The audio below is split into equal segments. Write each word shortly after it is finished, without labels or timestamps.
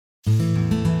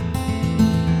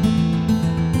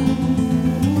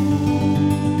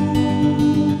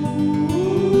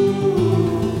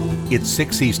It's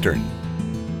 6 Eastern,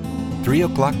 3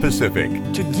 o'clock Pacific.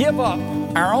 To give up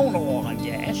our own oil and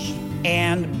gas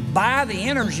and buy the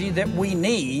energy that we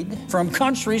need from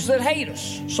countries that hate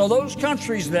us. So those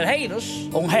countries that hate us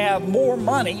will have more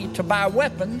money to buy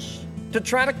weapons to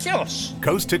try to kill us.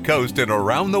 Coast to coast and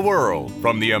around the world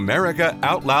from the America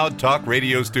Out Loud Talk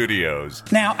Radio studios.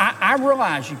 Now, I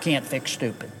realize you can't fix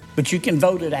stupid, but you can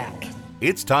vote it out.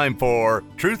 It's time for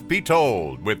Truth Be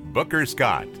Told with Booker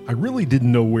Scott. I really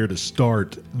didn't know where to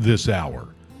start this hour.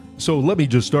 So let me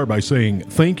just start by saying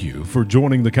thank you for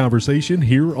joining the conversation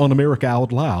here on America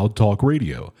Out Loud Talk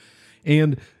Radio.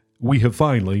 And we have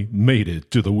finally made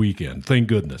it to the weekend. Thank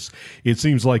goodness. It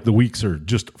seems like the weeks are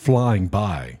just flying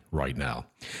by right now.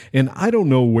 And I don't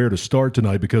know where to start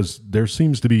tonight because there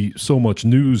seems to be so much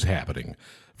news happening.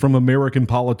 From American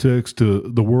politics to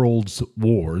the world's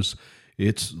wars,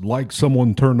 it's like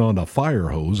someone turned on a fire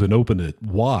hose and opened it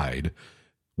wide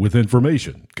with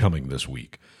information coming this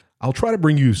week. I'll try to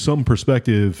bring you some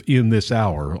perspective in this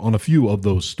hour on a few of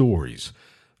those stories.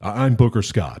 I'm Booker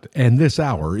Scott, and this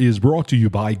hour is brought to you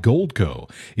by Goldco.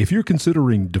 If you're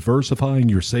considering diversifying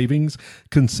your savings,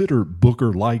 consider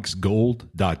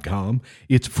BookerLikesGold.com.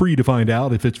 It's free to find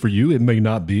out if it's for you. It may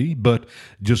not be, but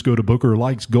just go to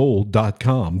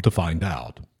BookerLikesGold.com to find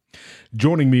out.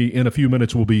 Joining me in a few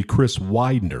minutes will be Chris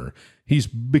Widener. He's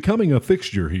becoming a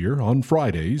fixture here on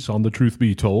Fridays on The Truth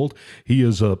Be Told. He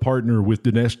is a partner with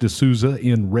Dinesh D'Souza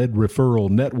in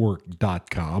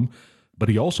RedReferralNetwork.com, but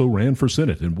he also ran for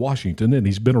Senate in Washington, and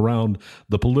he's been around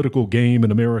the political game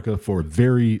in America for a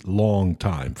very long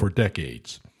time, for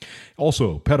decades.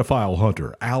 Also, pedophile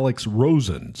hunter Alex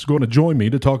Rosen is going to join me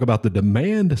to talk about the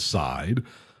demand side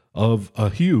of a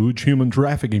huge human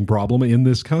trafficking problem in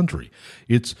this country.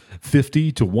 It's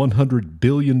 $50 to $100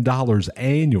 billion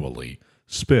annually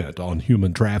spent on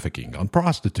human trafficking, on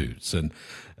prostitutes. And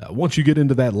once you get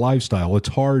into that lifestyle, it's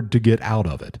hard to get out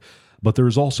of it. But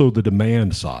there's also the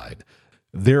demand side.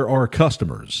 There are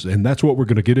customers, and that's what we're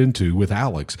going to get into with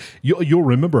Alex. You'll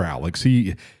remember Alex.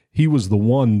 He was the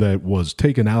one that was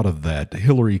taken out of that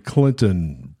Hillary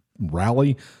Clinton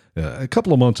rally a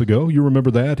couple of months ago. You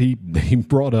remember that? He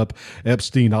brought up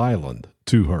Epstein Island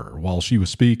to her while she was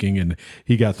speaking, and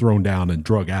he got thrown down and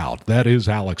drug out. That is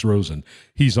Alex Rosen.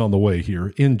 He's on the way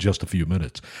here in just a few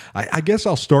minutes. I guess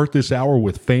I'll start this hour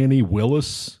with Fani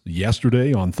Willis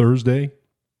yesterday on Thursday.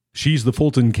 She's the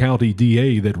Fulton County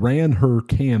DA that ran her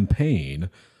campaign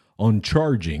on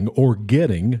charging or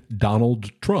getting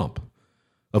Donald Trump.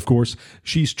 Of course,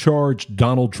 she's charged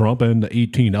Donald Trump and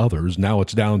 18 others, now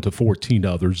it's down to 14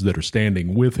 others that are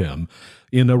standing with him,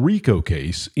 in a RICO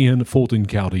case in Fulton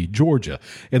County, Georgia.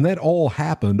 And that all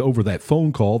happened over that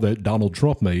phone call that Donald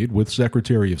Trump made with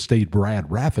Secretary of State Brad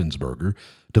Raffensperger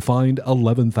to find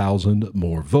 11,000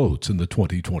 more votes in the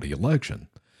 2020 election.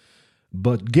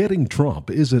 But getting Trump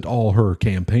isn't all her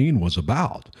campaign was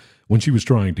about when she was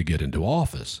trying to get into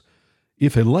office.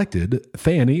 If elected,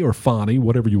 Fani or Fani,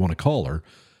 whatever you want to call her,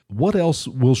 what else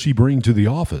will she bring to the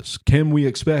office? Can we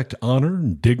expect honor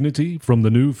and dignity from the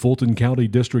new Fulton County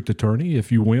District Attorney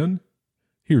if you win?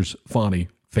 Here's Fani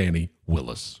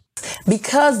Willis.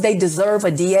 Because they deserve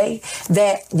a DA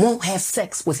that won't have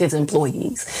sex with his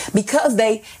employees. Because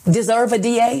they deserve a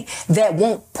DA that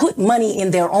won't put money in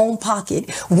their own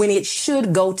pocket when it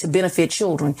should go to benefit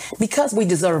children. Because we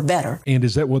deserve better. And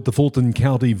is that what the Fulton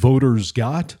County voters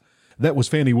got? That was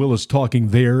Fani Willis talking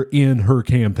there in her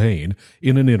campaign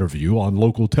in an interview on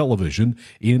local television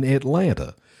in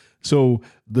Atlanta. So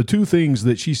the two things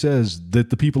that she says that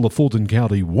the people of Fulton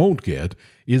County won't get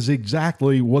is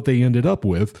exactly what they ended up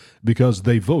with because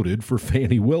they voted for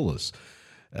Fani Willis.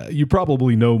 You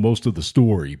probably know most of the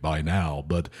story by now,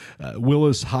 but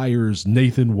Willis hires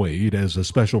Nathan Wade as a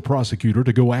special prosecutor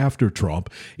to go after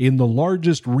Trump in the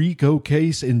largest RICO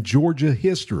case in Georgia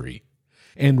history.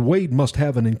 And Wade must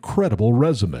have an incredible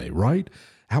resume, right?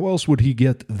 How else would he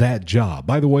get that job?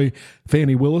 By the way,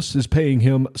 Fani Willis is paying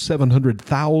him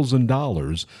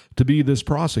 $700,000 to be this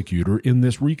prosecutor in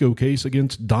this RICO case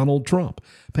against Donald Trump,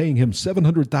 paying him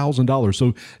 $700,000.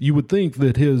 So you would think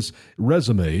that his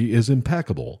resume is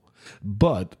impeccable.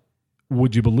 But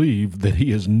would you believe that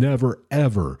he has never,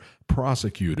 ever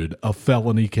prosecuted a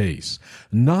felony case?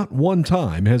 Not one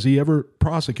time has he ever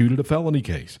prosecuted a felony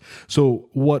case. So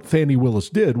what Fani Willis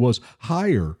did was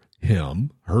hire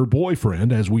him, her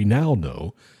boyfriend, as we now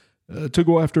know, to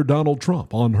go after Donald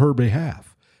Trump on her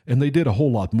behalf. And they did a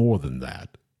whole lot more than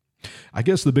that. I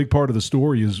guess the big part of the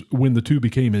story is when the two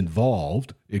became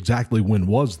involved. Exactly when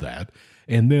was that?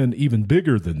 And then even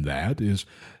bigger than that is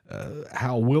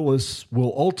how Willis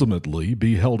will ultimately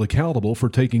be held accountable for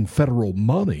taking federal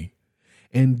money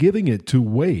and giving it to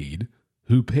Wade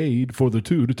who paid for the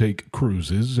two to take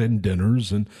cruises and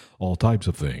dinners and all types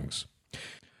of things.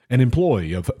 An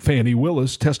employee of Fani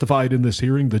Willis testified in this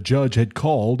hearing the judge had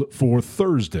called for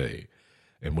Thursday.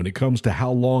 And when it comes to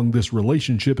how long this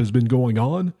relationship has been going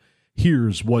on,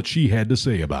 here's what she had to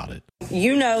say about it.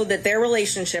 You know that their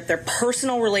relationship, their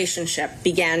personal relationship,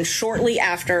 began shortly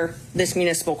after this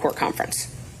municipal court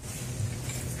conference.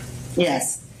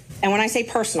 Yes. And when I say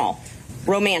personal,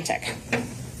 romantic.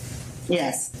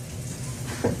 Yes.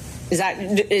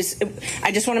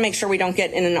 I just want to make sure we don't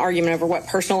get in an argument over what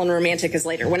personal and romantic is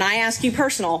later. When I ask you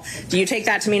personal, do you take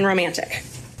that to mean romantic?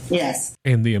 Yes.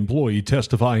 And the employee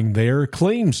testifying there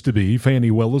claims to be Fani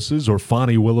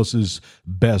Willis's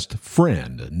best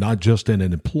friend, not just an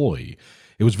employee.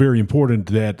 It was very important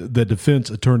that the defense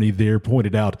attorney there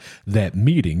pointed out that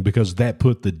meeting because that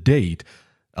put the date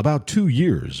about 2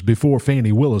 years before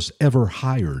Fani Willis ever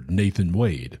hired Nathan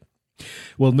Wade.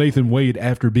 Well, Nathan Wade,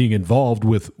 after being involved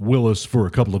with Willis for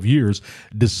a couple of years,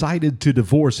 decided to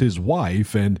divorce his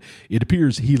wife, and it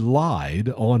appears he lied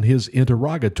on his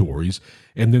interrogatories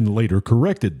and then later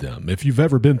corrected them. If you've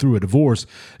ever been through a divorce,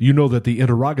 you know that the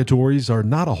interrogatories are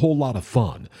not a whole lot of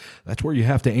fun. That's where you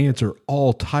have to answer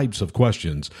all types of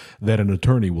questions that an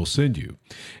attorney will send you.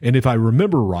 And if I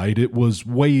remember right, it was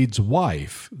Wade's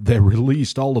wife that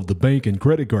released all of the bank and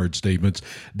credit card statements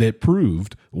that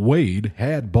proved Wade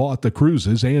had bought the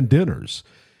cruises and dinners.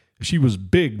 She was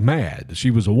big mad.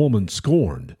 She was a woman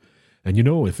scorned. And you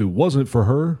know, if it wasn't for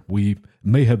her, we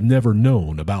may have never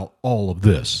known about all of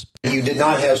this. You did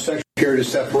not have sexual period of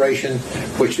separation,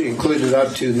 which included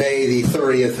up to May the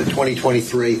 30th of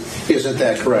 2023. Isn't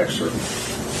that correct, sir?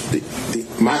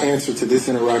 My answer to this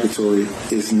interrogatory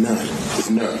is none. It's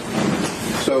none.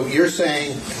 So you're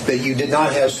saying that you did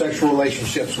not have sexual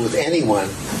relationships with anyone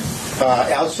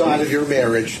outside of your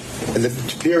marriage, and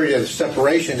the period of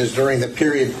separation is during the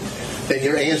period that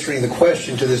you're answering the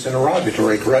question to this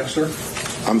interrogatory, correct, sir?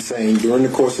 I'm saying during the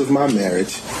course of my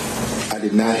marriage, I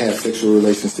did not have sexual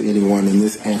relations to anyone, and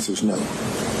this answer is no.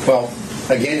 Well,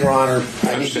 again, Your Honor,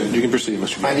 you can proceed,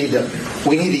 Mr. Mayor.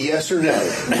 We need a yes or no.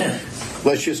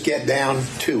 Let's just get down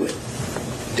to it.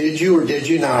 Did you or did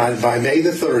you not, by May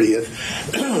the 30th,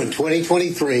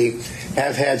 2023,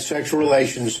 have had sexual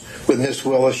relations with Miss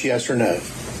Willis, yes or no?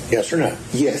 Yes or no?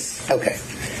 Yes. Okay.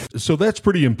 So that's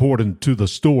pretty important to the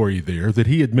story there, that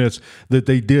he admits that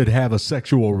they did have a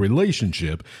sexual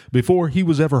relationship before he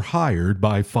was ever hired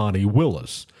by Fani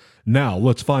Willis. Now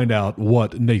let's find out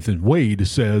what Nathan Wade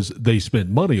says they spent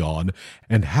money on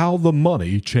and how the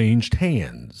money changed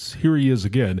hands. Here he is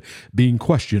again being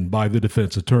questioned by the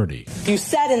defense attorney. You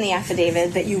said in the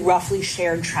affidavit that you roughly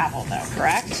shared travel, though,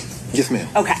 correct? Yes, ma'am.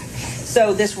 Okay.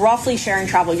 So this roughly sharing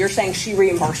travel, you're saying she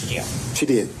reimbursed you? She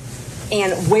did.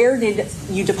 And where did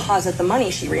you deposit the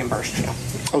money she reimbursed you?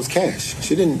 It was cash.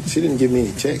 She didn't give me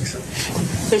any checks.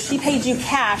 So she paid you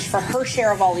cash for her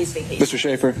share of all these vacations? Mr.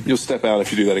 Schaefer, you'll step out if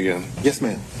you do that again. Yes,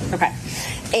 ma'am. Okay.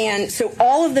 And so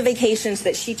all of the vacations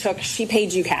that she took, she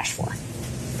paid you cash for?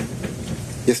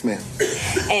 Yes, ma'am.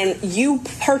 And you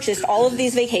purchased all of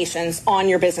these vacations on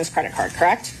your business credit card,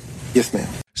 correct? Yes, ma'am.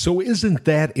 So isn't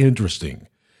that interesting?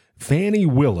 Fani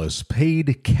Willis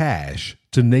paid cash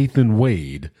to Nathan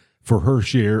Wade for her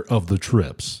share of the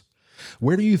trips.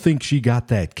 Where do you think she got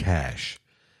that cash?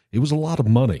 It was a lot of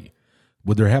money.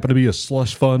 Would there happen to be a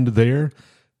slush fund there?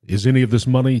 Is any of this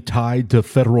money tied to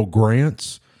federal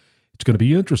grants? It's going to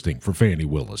be interesting for Fani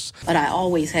Willis. But I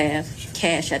always have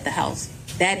cash at the house.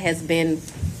 That has been,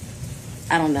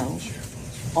 I don't know,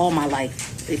 all my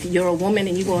life. If you're a woman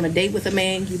and you go on a date with a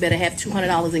man, you better have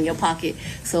 $200 in your pocket.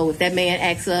 So if that man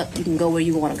acts up, you can go where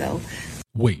you want to go.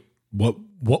 Wait, what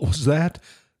was that?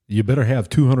 You better have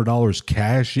 $200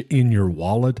 cash in your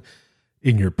wallet,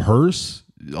 in your purse,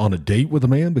 on a date with a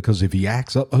man? Because if he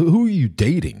acts up, who are you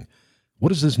dating?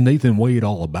 What is this Nathan Wade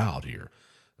all about here?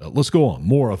 Let's go on.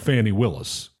 More of Fani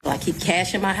Willis. I keep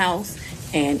cash in my house,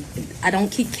 and I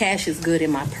don't keep cash as good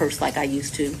in my purse like I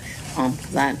used to,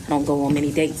 because I don't go on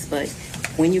many dates. But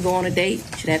when you go on a date,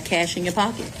 you should have cash in your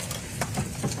pocket.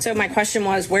 So my question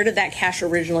was, where did that cash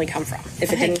originally come from,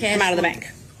 if it didn't come out of the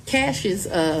bank? Cash is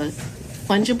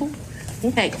fungible.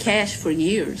 I've had cash for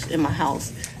years in my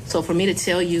house. So for me to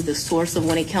tell you the source of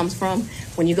when it comes from,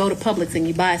 when you go to Publix and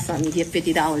you buy something, you get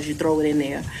 $50, you throw it in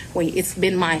there. It's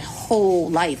been my whole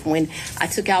life. When I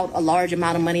took out a large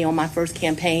amount of money on my first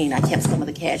campaign, I kept some of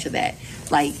the cash of that.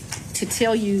 Like, to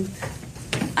tell you,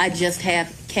 I just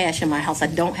have cash in my house. I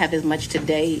don't have as much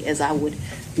today as I would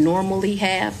normally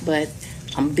have, but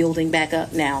I'm building back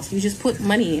up now. So you just put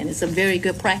money in. It's a very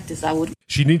good practice.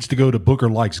 She needs to go to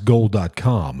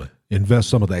bookerlikesgold.com, invest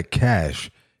some of that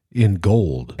cash in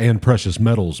gold and precious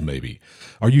metals, maybe.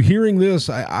 Are you hearing this?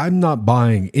 I'm not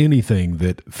buying anything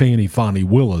that Fani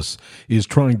Willis is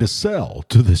trying to sell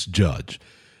to this judge.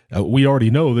 We already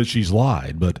know that she's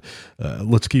lied, but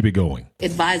let's keep it going.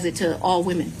 Advise it to all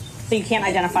women. So you can't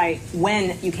identify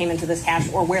when you came into this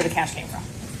cash or where the cash came from?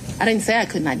 I didn't say I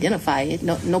couldn't identify it.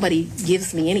 No, nobody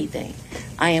gives me anything.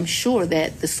 I am sure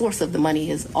that the source of the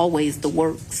money is always the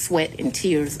work, sweat, and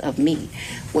tears of me.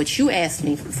 What you asked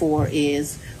me for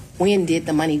is, when did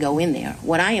the money go in there?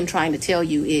 What I am trying to tell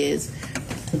you is,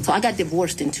 so I got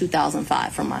divorced in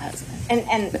 2005 from my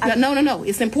husband. No,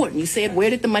 it's important. You said,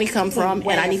 where did the money come from?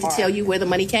 And I need to tell you where the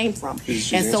money came from.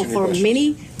 And so for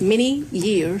many, many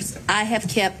years, I have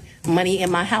kept money in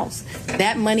my house.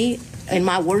 That money in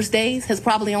my worst days has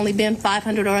probably only been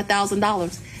 $500 or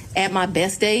 $1,000. At my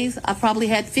best days, I probably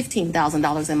had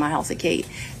 $15,000 in my house at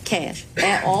cash.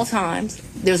 At all times,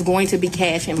 there's going to be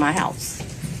cash in my house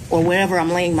or wherever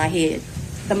I'm laying my head.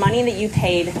 The money that you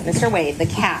paid Mr. Wade, the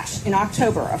cash, in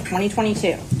October of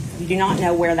 2022, you do not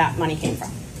know where that money came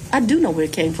from? I do know where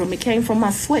it came from. It came from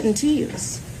my sweat and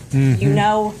tears. Mm-hmm. You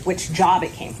know which job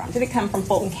it came from. Did it come from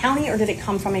Fulton County or did it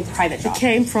come from a private job? It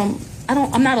came from,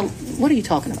 what are you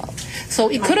talking about? So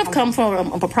it could have come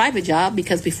from a private job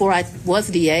because before I was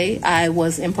DA, I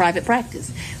was in private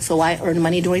practice. So I earned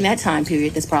money during that time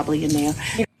period that's probably in there.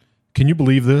 Can you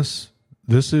believe this?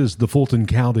 This is the Fulton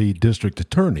County District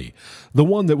Attorney, the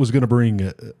one that was going to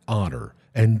bring honor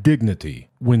and dignity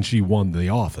when she won the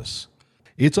office.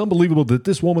 It's unbelievable that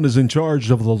this woman is in charge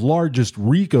of the largest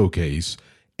RICO case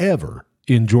ever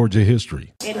in Georgia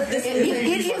history. It is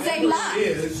a lie.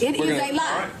 It is a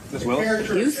lie. Ms. Willis,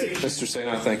 Mr.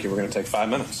 Sena, thank you. We're going to take 5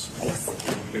 minutes.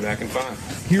 Be back in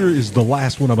 5. Here is the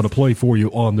last one I'm going to play for you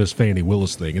on this Fani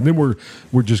Willis thing, and then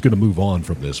we're just going to move on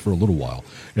from this for a little while.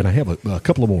 And I have a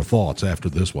couple of more thoughts after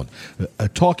this one.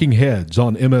 Talking heads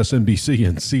on MSNBC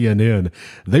and CNN,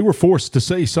 they were forced to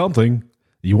say something.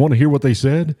 You want to hear what they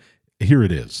said? Here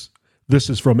it is. This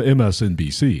is from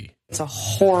MSNBC. It's a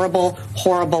horrible,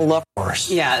 horrible look.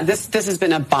 Yeah, this has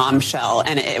been a bombshell,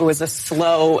 and it was a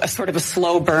sort of a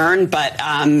slow burn. But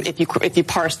if you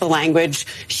parse the language,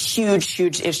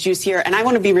 huge issues here. And I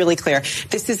want to be really clear: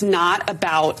 this is not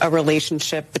about a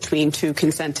relationship between two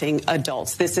consenting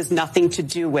adults. This has nothing to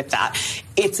do with that.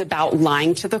 It's about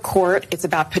lying to the court. It's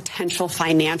about potential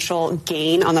financial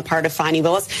gain on the part of Fani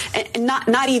Willis, and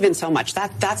not even so much.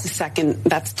 That's the second.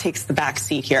 That takes the back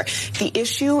seat here. The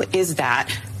issue is that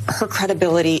her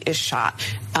credibility is shot.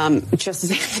 Just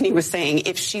as Anthony was saying,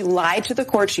 if she lied to the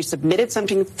court, she submitted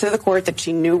something to the court that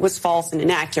she knew was false and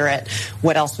inaccurate,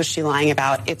 what else was she lying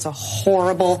about? It's a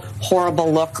horrible,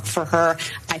 horrible look for her.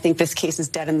 I think this case is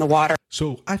dead in the water.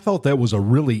 So I thought that was a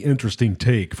really interesting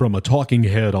take from a talking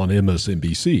head on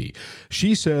MSNBC.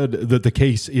 She said that the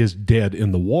case is dead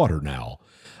in the water now.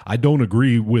 I don't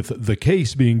agree with the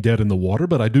case being dead in the water,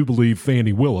 but I do believe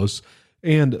Fani Willis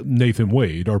and Nathan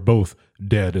Wade are both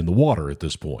dead in the water at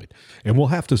this point. And we'll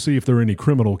have to see if there are any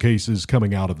criminal cases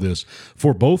coming out of this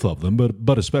for both of them,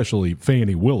 but especially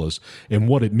Fani Willis, and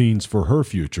what it means for her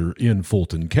future in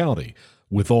Fulton County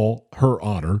with all her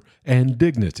honor and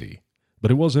dignity. But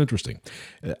it was interesting.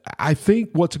 I think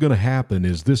what's going to happen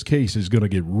is this case is going to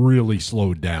get really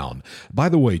slowed down. By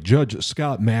the way, Judge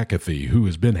Scott McAfee, who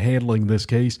has been handling this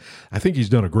case, I think he's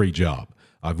done a great job.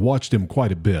 I've watched him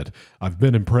quite a bit. I've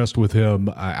been impressed with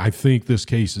him. I think this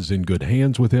case is in good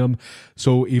hands with him.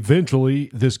 So eventually,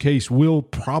 this case will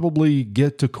probably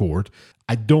get to court.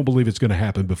 I don't believe it's going to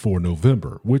happen before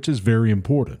November, which is very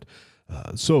important.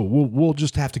 So we'll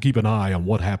just have to keep an eye on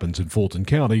what happens in Fulton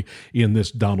County in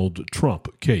this Donald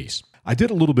Trump case. I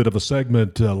did a little bit of a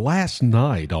segment last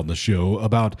night on the show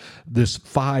about this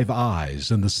Five Eyes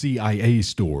and the CIA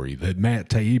story that Matt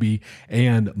Taibbi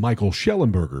and Michael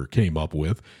Schellenberger came up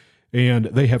with. And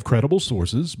they have credible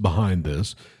sources behind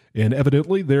this. And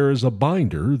evidently there is a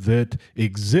binder that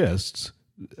exists.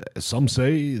 Some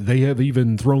say they have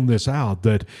even thrown this out,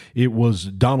 that it was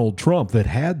Donald Trump that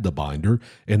had the binder,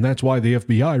 and that's why the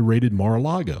FBI raided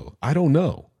Mar-a-Lago. I don't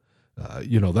know.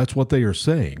 That's what they are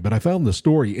saying. But I found the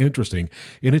story interesting,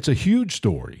 and it's a huge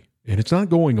story, and it's not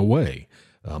going away.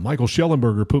 Michael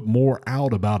Schellenberger put more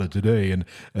out about it today, and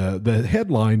the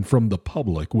headline from The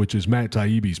Public, which is Matt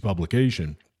Taibbi's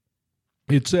publication,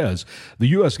 it says, the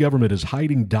U.S. government is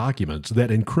hiding documents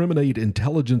that incriminate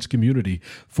intelligence community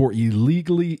for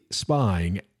illegally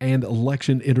spying and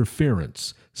election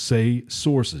interference, say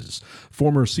sources.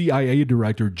 Former CIA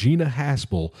Director Gina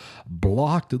Haspel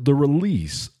blocked the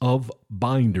release of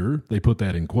binder, they put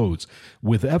that in quotes,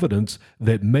 with evidence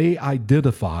that may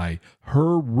identify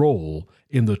her role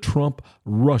in the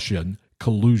Trump-Russian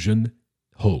collusion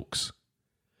hoax.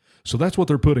 So that's what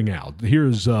they're putting out.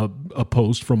 Here's a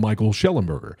post from Michael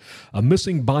Schellenberger. A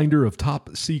missing binder of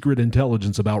top secret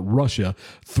intelligence about Russia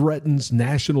threatens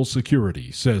national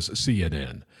security, says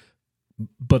CNN.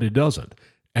 But it doesn't.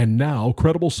 And now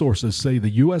credible sources say the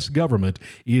U.S. government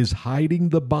is hiding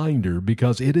the binder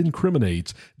because it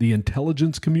incriminates the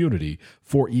intelligence community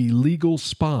for illegal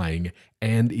spying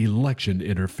and election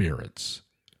interference.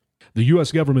 The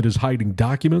U.S. government is hiding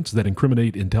documents that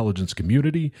incriminate intelligence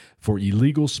community for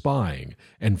illegal spying,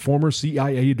 and former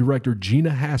CIA Director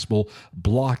Gina Haspel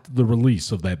blocked the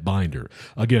release of that binder.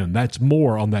 Again, that's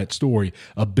more on that story,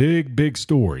 a big, big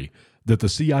story that the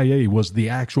CIA was the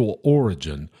actual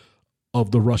origin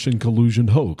of the Russian collusion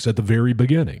hoax at the very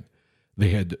beginning. They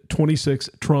had 26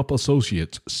 Trump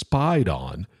associates spied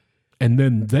on, and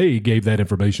then they gave that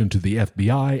information to the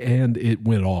FBI, and it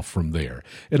went off from there.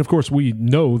 And, of course, we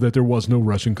know that there was no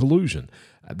Russian collusion.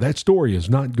 That story is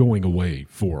not going away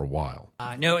for a while.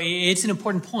 No, it's an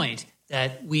important point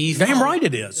that we've... Damn right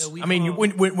it is. I mean,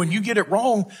 when you get it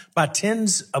wrong by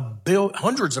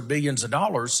hundreds of billions of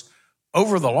dollars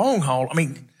over the long haul, I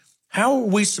mean, how are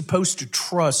we supposed to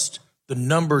trust the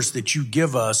numbers that you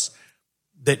give us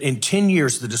that in 10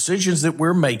 years, the decisions that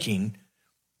we're making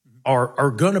are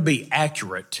going to be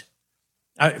accurate?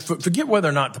 Forget whether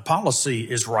or not the policy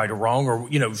is right or wrong, or,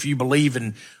 if you believe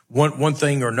in one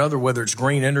thing or another, whether it's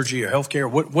green energy or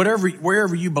healthcare,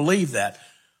 wherever you believe that.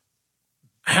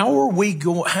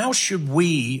 How should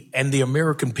we and the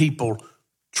American people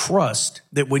trust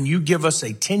that when you give us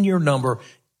a 10-year number,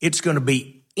 it's going to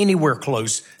be anywhere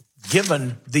close,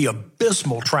 given the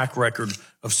abysmal track record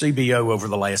of CBO over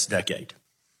the last decade?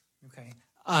 Okay.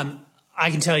 I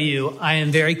can tell you, I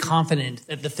am very confident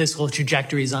that the fiscal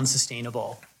trajectory is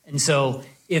unsustainable. And so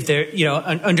if there,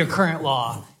 under current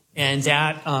law, and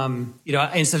that,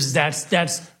 and so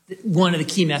that's one of the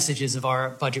key messages of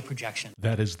our budget projection.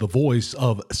 That is the voice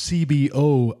of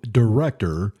CBO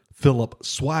Director Philip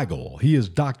Swaggle. He is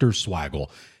Dr.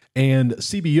 Swaggle. And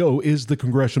CBO is the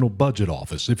Congressional Budget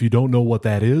Office. If you don't know what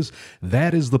that is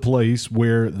the place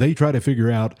where they try to figure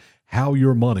out how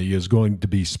your money is going to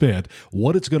be spent,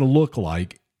 what it's going to look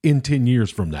like in 10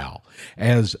 years from now.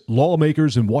 As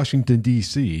lawmakers in Washington,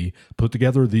 D.C. put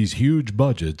together these huge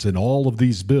budgets and all of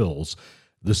these bills,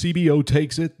 the CBO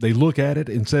takes it, they look at it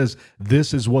and says,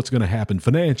 this is what's going to happen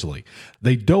financially.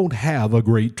 They don't have a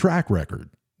great track record.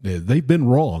 They've been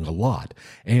wrong a lot,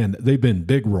 and they've been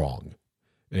big wrong.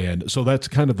 And so that's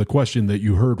kind of the question that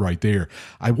you heard right there.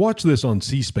 I watched this on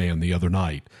C-SPAN the other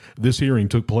night. This hearing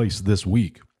took place this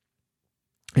week.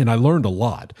 And I learned a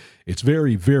lot. It's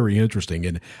very, very interesting.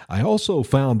 And I also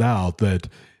found out that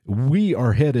we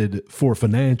are headed for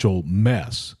financial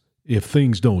mess if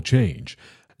things don't change.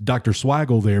 Dr.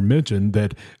 Swaggle there mentioned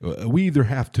that we either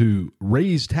have to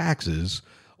raise taxes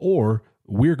or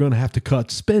we're going to have to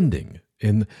cut spending.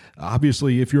 And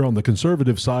obviously, if you're on the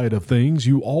conservative side of things,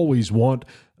 you always want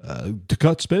to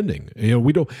cut spending.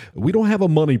 We don't have a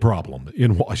money problem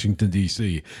in Washington,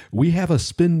 D.C. We have a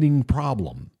spending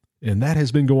problem. And that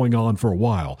has been going on for a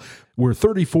while. We're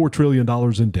 $34 trillion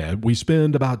in debt. We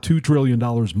spend about $2 trillion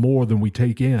more than we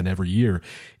take in every year.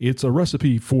 It's a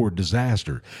recipe for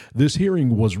disaster. This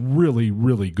hearing was really,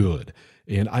 really good.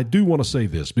 And I do want to say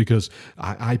this because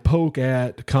I poke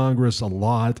at Congress a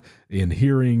lot in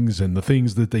hearings and the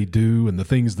things that they do and the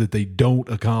things that they don't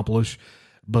accomplish.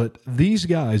 But these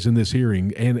guys in this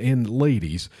hearing and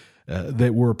ladies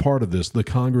that were a part of this, the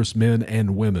congressmen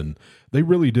and women, they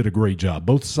really did a great job.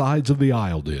 Both sides of the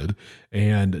aisle did.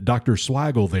 And Dr.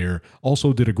 Swaggle there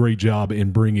also did a great job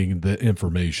in bringing the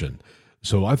information.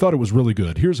 So I thought it was really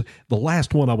good. Here's the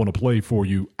last one I want to play for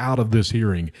you out of this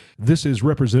hearing. This is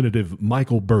Representative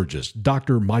Michael Burgess,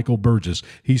 Dr. Michael Burgess.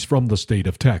 He's from the state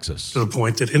of Texas. To the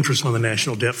point that interest on the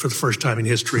national debt for the first time in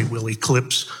history will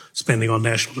eclipse spending on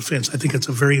national defense. I think it's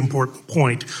a very important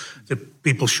point that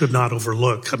people should not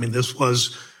overlook. I mean, this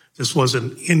was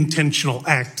an intentional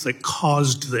act that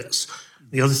caused this.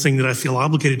 The other thing that I feel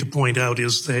obligated to point out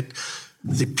is that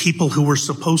the people who were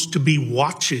supposed to be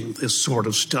watching this sort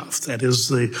of stuff, that is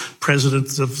the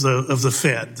president of the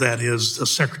Fed, that is the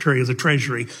Secretary of the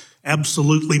Treasury,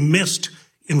 absolutely missed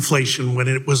inflation when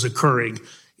it was occurring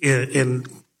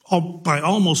by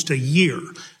almost a year.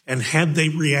 And had they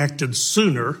reacted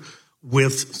sooner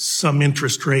with some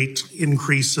interest rate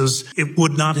increases, it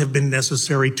would not have been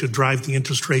necessary to drive the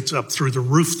interest rates up through the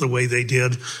roof the way they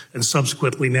did. And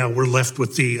subsequently, now we're left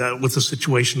with the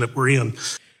situation that we're in.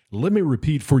 Let me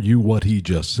repeat for you what he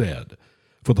just said.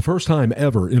 For the first time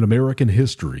ever in American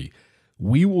history,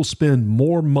 we will spend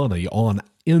more money on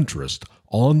interest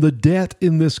on the debt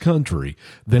in this country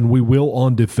than we will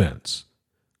on defense.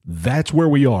 That's where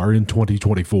we are in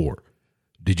 2024.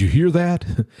 Did you hear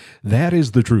that? That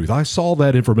is the truth. I saw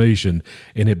that information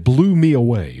and it blew me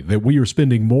away that we are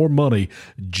spending more money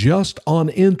just on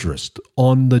interest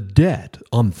on the debt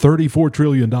on $34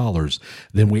 trillion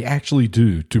than we actually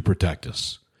do to protect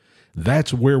us.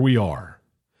 That's where we are.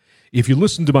 If you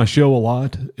listen to my show a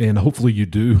lot, and hopefully you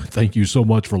do, thank you so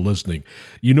much for listening.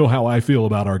 You know how I feel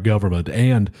about our government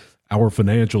and our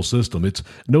financial system. It's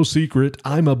no secret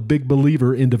I'm a big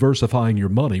believer in diversifying your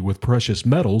money with precious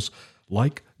metals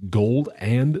like gold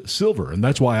and silver. And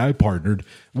that's why I partnered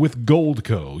with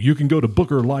Goldco. You can go to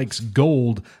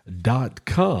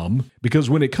bookerlikesgold.com because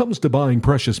when it comes to buying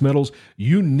precious metals,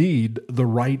 you need the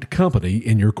right company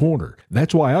in your corner.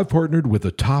 That's why I've partnered with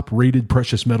the top-rated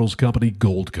precious metals company,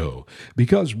 Goldco,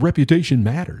 because reputation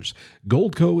matters.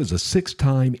 Goldco is a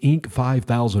 6-time Inc.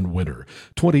 5000 winner,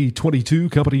 2022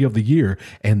 Company of the Year,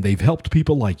 and they've helped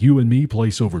people like you and me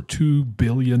place over $2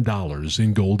 billion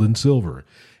in gold and silver.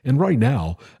 And right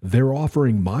now, they're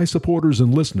offering my supporters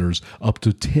and listeners up to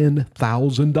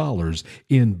 $10,000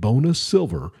 in bonus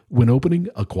silver when opening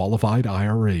a qualified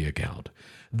IRA account.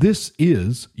 This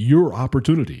is your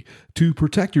opportunity to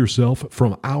protect yourself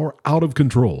from our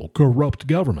out-of-control, corrupt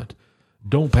government.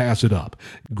 Don't pass it up.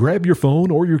 Grab your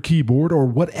phone or your keyboard or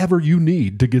whatever you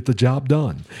need to get the job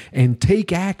done. And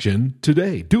take action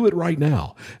today. Do it right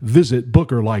now. Visit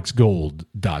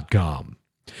bookerlikesgold.com.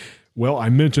 Well, I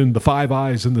mentioned the Five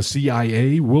Eyes in the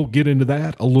CIA. We'll get into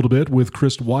that a little bit with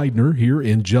Chris Widener here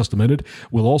in just a minute.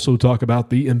 We'll also talk about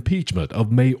the impeachment of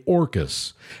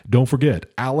Mayorkas. Don't forget,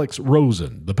 Alex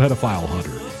Rosen, the pedophile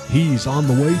hunter. He's on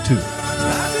the way too.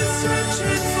 I've been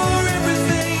searching for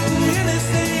everything,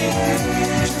 anything,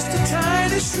 just a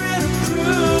tiny shred of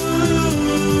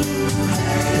proof.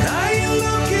 And I ain't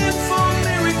looking for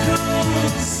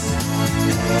miracles.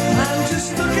 I'm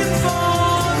just looking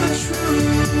for the truth.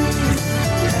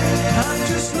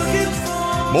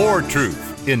 More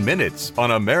truth in minutes on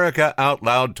America Out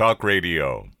Loud Talk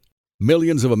Radio.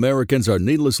 Millions of Americans are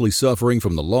needlessly suffering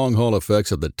from the long-haul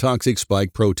effects of the toxic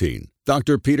spike protein.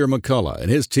 Dr. Peter McCullough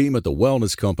and his team at the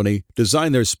Wellness Company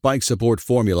designed their spike support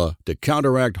formula to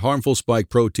counteract harmful spike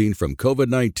protein from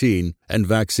COVID-19 and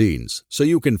vaccines so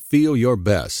you can feel your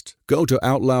best. Go to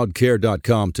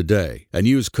OutLoudCare.com today and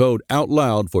use code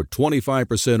OUTLOUD for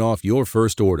 25% off your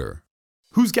first order.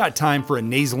 Who's got time for a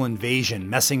nasal invasion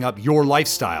messing up your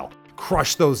lifestyle?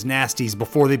 Crush those nasties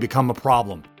before they become a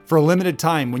problem. For a limited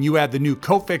time, when you add the new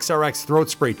Cofix RX throat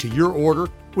spray to your order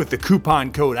with the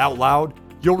coupon code OUTLOUD,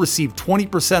 you'll receive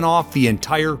 20% off the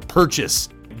entire purchase.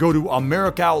 Go to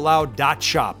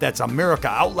AmericaOutloud.shop. That's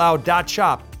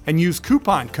AmericaOutloud.shop and use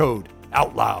coupon code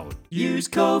OUTLOUD. Use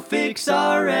Cofix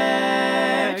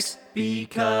RX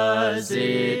because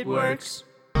it works.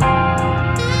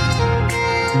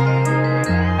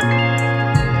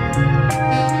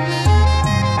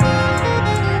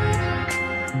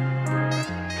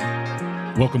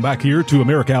 Welcome back here to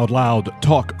America Out Loud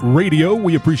Talk Radio.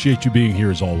 We appreciate you being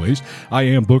here as always. I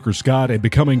am Booker Scott, and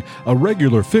becoming a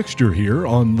regular fixture here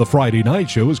on the Friday night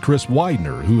show is Chris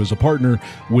Widener, who is a partner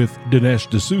with Dinesh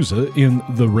D'Souza in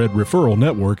the Red Referral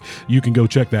Network. You can go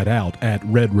check that out at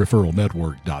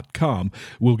redreferralnetwork.com.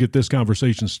 We'll get this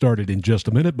conversation started in just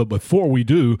a minute, but before we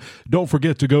do, don't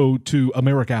forget to go to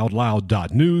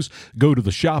americaoutloud.news. Go to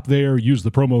the shop there, use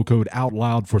the promo code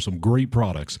OUTLOUD for some great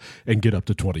products, and get up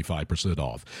to 25%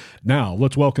 off. Now,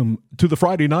 let's welcome to the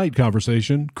Friday night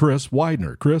conversation, Chris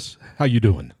Widener. Chris, how you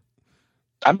doing?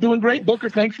 I'm doing great, Booker.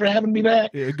 Thanks for having me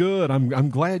back. Yeah, good. I'm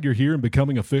glad you're here and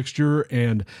becoming a fixture.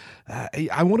 And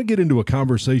I want to get into a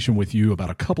conversation with you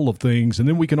about a couple of things, and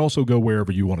then we can also go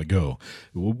wherever you want to go.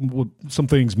 Some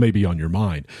things may be on your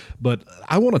mind. But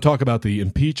I want to talk about the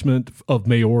impeachment of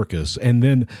Mayorkas, and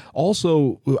then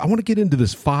also I want to get into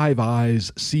this Five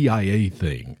Eyes CIA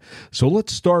thing. So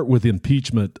let's start with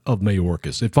impeachment of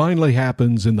Mayorkas. It finally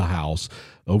happens in the House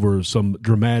over some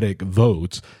dramatic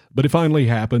votes. But it finally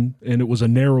happened, and it was a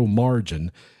narrow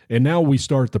margin, and now we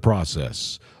start the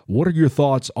process. What are your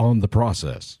thoughts on the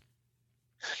process?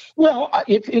 Well,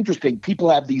 it's interesting. People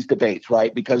have these debates,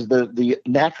 right? Because the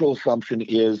natural assumption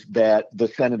is that the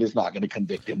Senate is not going to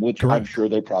convict him, which Correct. I'm sure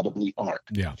they probably aren't.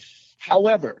 Yeah.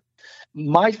 However,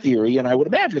 my theory, and I would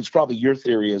imagine it's probably your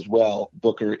theory as well,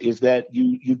 Booker, is that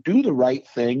you do the right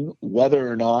thing whether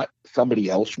or not somebody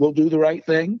else will do the right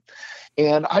thing.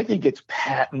 And I think it's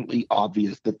patently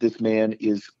obvious that this man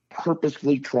is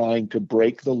purposefully trying to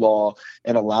break the law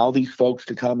and allow these folks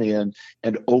to come in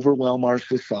and overwhelm our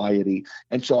society.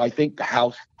 And so I think the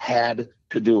House had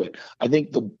to do it. I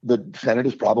think the Senate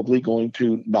is probably going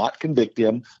to not convict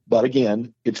him, but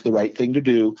again, it's the right thing to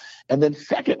do. And then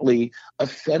secondly, a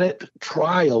Senate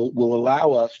trial will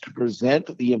allow us to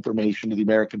present the information to the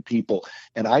American people.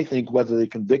 And I think whether they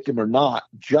convict him or not,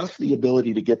 just the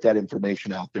ability to get that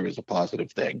information out there is a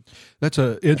positive thing. That's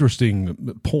an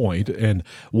interesting point, and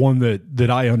one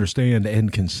that I understand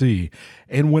and can see.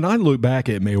 And when I look back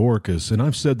at Mayorkas, and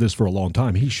I've said this for a long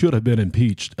time, he should have been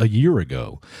impeached a year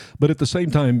ago. But at the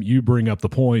same time, you bring up the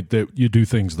point that you do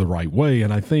things the right way,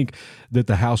 and I think that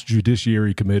the House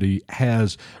Judiciary Committee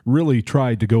has really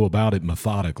tried to go about it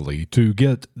methodically to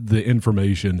get the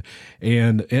information.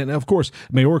 And of course,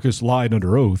 Mayorkas lied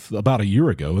under oath about a year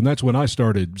ago, and that's when I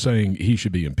started saying he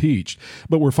should be impeached.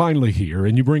 But we're finally here,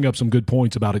 and you bring up some good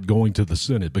points about it going to the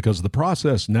Senate, because the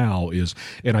process now is,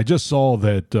 and I just saw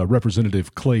that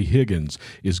Representative Clay Higgins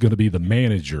is going to be the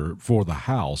manager for the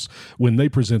House when they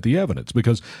present the evidence,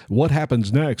 because what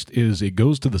happens next is it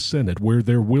goes to the Senate, where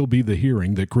there will be the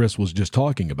hearing that Chris was just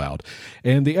talking about,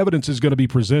 and the evidence is going to be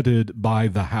presented by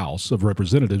the House of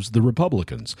Representatives, the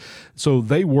Republicans. So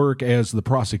they work as the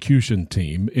prosecution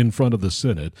team in front of the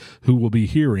Senate, who will be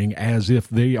hearing as if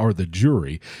they are the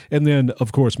jury. And then,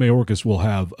 of course, Mayorkas will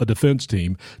have a defense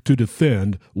team to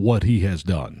defend what he has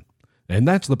done. And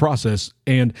that's the process,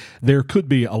 and there could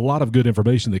be a lot of good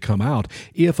information that come out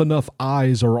if enough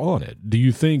eyes are on it. Do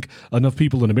you think enough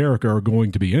people in America are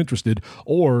going to be interested,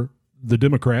 or the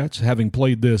Democrats, having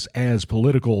played this as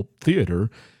political theater,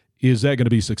 is that going to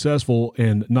be successful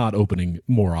and not opening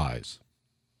more eyes?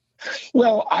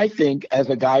 Well, I think, as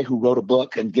a guy who wrote a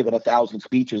book and given 1,000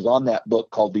 speeches on that book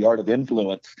called The Art of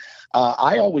Influence,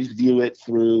 I always view it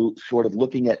through sort of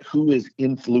looking at who is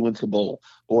influenceable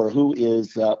or who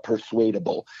is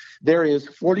persuadable. There is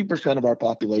 40% of our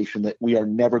population that we are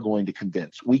never going to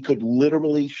convince. We could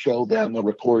literally show them a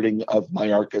recording of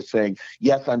Mayorkas saying,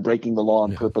 yes, I'm breaking the law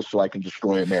on purpose so I can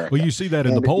destroy America. Well, you see that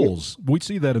in the polls. We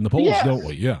see that in the polls, don't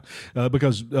we? Yeah,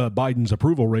 because Biden's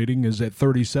approval rating is at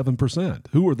 37%.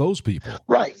 Who are those people?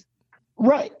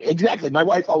 Right, exactly. My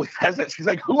wife always says that. She's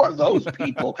like, who are those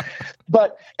people?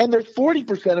 And there's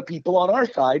 40% of people on our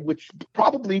side, which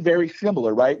probably very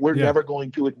similar, right? We're never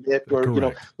going to admit,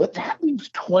 but that leaves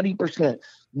 20%.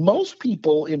 Most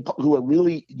people who are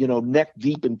really, neck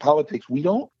deep in politics, we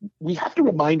have to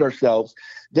remind ourselves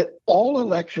that all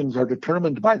elections are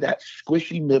determined by that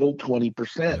squishy middle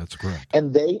 20%. That's correct.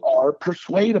 And they are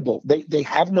persuadable. They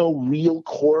have no real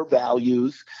core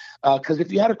values. Because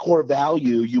if you had a core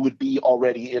value, you would be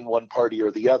already in one party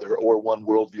or the other, or one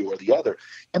worldview or the other.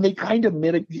 And they kind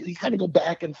of go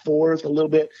back and forth a little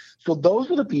bit. So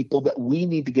those are the people that we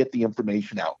need to get the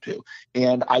information out to.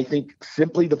 And I think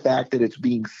simply the fact that it's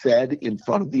being said in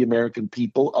front of the American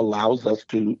people allows us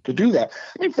to do that.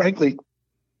 I mean, frankly,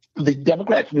 the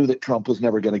Democrats knew that Trump was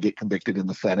never going to get convicted in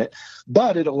the Senate,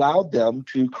 but it allowed them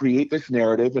to create this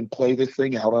narrative and play this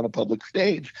thing out on a public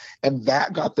stage. And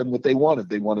that got them what they wanted.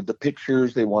 They wanted the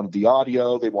pictures, they wanted the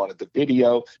audio, they wanted the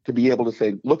video to be able to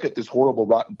say, look at this horrible,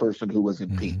 rotten person who was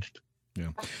impeached.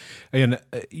 Yeah. And,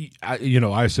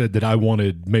 I said that I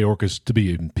wanted Mayorkas to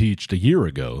be impeached a year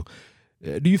ago.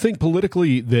 Do you think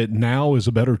politically that now is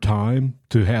a better time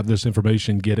to have this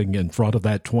information getting in front of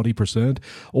that 20%,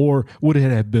 or would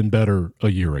it have been better a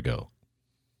year ago?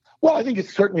 Well, I think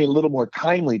it's certainly a little more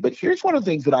timely, but here's one of the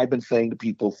things that I've been saying to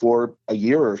people for a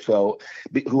year or so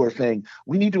who are saying,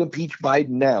 we need to impeach Biden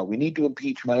now. We need to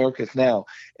impeach Mayorkas now.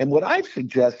 And what I've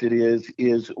suggested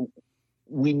is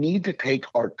we need to take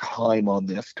our time on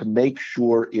this to make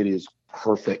sure it is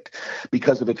perfect,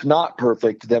 because if it's not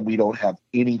perfect, then we don't have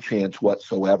any chance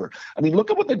whatsoever. I mean,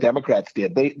 look at what the Democrats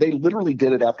did. They literally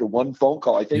did it after one phone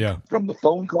call. I think from the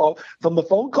phone call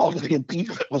to the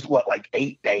impeachment was like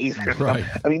 8 days or something. Right.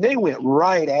 I mean, they went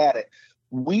right at it.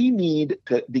 We need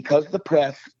to, because the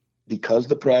press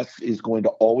is going to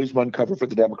always run cover for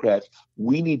the Democrats,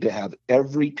 we need to have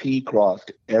every T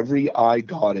crossed, every I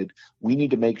dotted. We need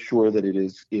to make sure that it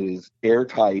is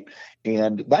airtight.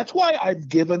 And that's why I've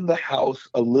given the House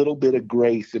a little bit of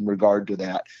grace in regard to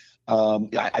that.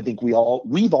 I think we've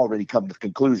already come to the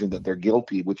conclusion that they're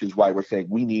guilty, which is why we're saying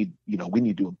we need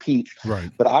to impeach. Right.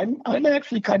 But I'm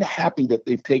actually kind of happy that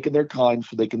they've taken their time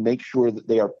so they can make sure that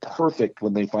they are perfect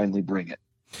when they finally bring it.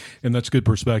 And that's good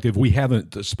perspective. We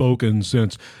haven't spoken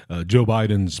since Joe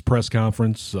Biden's press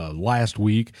conference last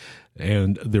week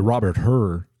and the Robert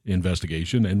Hur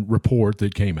investigation and report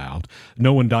that came out.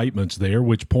 No indictments there,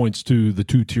 which points to the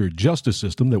two-tiered justice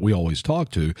system that we always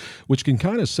talk to, which can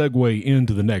kind of segue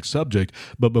into the next subject.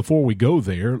 But before we go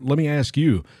there, let me ask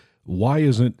you, why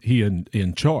isn't he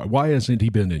in charge? Why hasn't he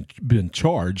been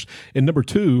charged? And number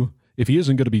two, if he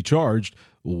isn't going to be charged,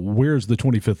 where's the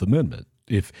 25th Amendment?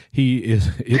 If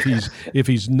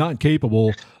he's not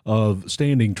capable of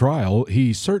standing trial,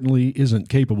 he certainly isn't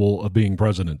capable of being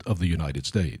president of the United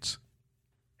States.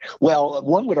 Well,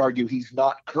 one would argue he's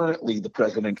not currently the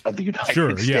president of the United States.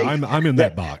 Sure, yeah, I'm in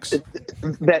that box.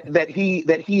 That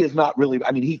he is not really.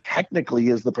 I mean, he technically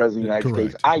is the president of the United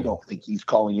States. I don't think he's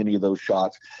calling any of those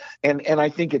shots, and I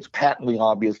think it's patently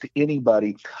obvious to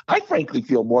anybody. I frankly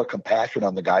feel more compassion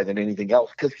on the guy than anything else,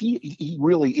 because he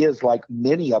really is like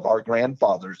many of our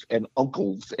grandfathers and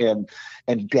uncles and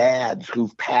dads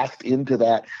who've passed into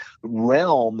that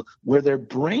realm where their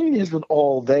brain isn't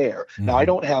all there. Mm-hmm. Now, I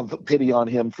don't have pity on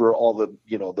him for all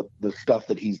the stuff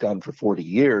that he's done for 40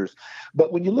 years,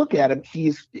 but when you look at him,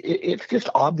 it's just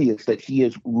obvious that he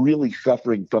is really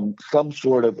suffering from some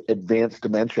sort of advanced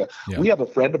dementia. Yeah. We have a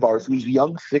friend of ours who's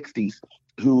young 60s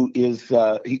who is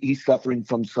he's suffering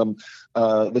from some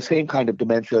the same kind of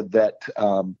dementia that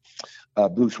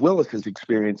Bruce Willis is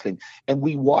experiencing. And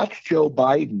we watch Joe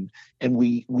Biden, and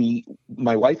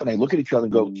my wife and I look at each other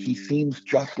and go, he seems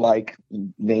just like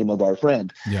name of our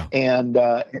friend. Yeah. And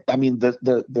I mean,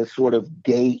 the sort of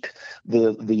gait,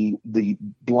 the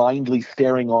blindly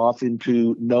staring off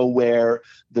into nowhere,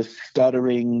 the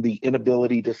stuttering, the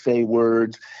inability to say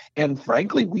words. And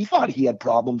frankly, we thought he had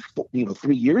problems,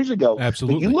 3 years ago.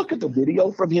 Absolutely. But you look at the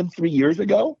video from him 3 years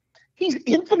ago, he's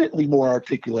infinitely more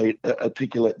articulate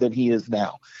than he is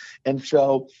now. And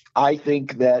so I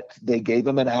think that they gave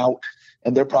him an out,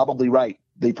 and they're probably right.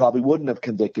 They probably wouldn't have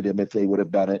convicted him if they would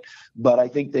have done it. But I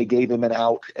think they gave him an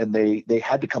out, and they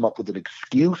had to come up with an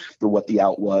excuse for what the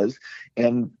out was.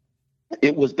 And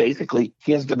it was basically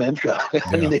he has dementia.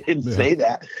 I mean, they didn't say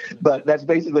that, but that's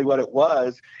basically what it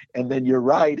was. And then you're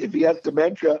right. If he has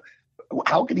dementia,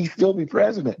 how can he still be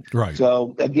president? Right.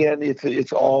 So again,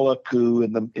 it's all a coup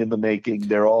in the making.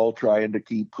 They're all trying to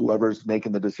keep whoever's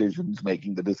making the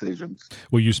decisions.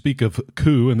 Well, you speak of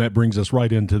coup, and that brings us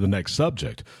right into the next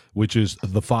subject, which is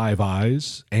the Five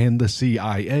Eyes and the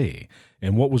CIA.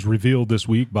 And what was revealed this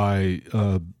week by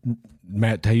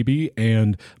Matt Taibbi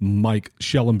and Mike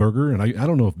Schellenberger, and I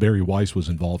don't know if Barry Weiss was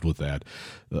involved with that,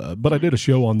 but I did a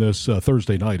show on this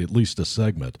Thursday night, at least a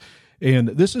segment. And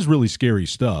this is really scary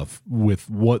stuff with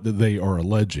what they are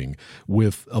alleging,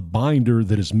 with a binder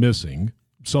that is missing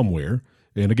somewhere.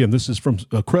 And again, this is from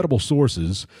credible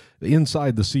sources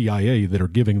inside the CIA that are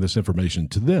giving this information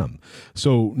to them.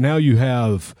 So now you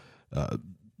have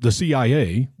the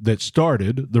CIA that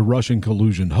started the Russian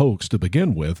collusion hoax to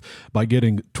begin with by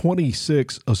getting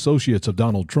 26 associates of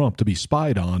Donald Trump to be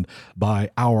spied on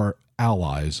by our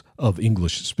allies of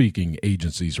English-speaking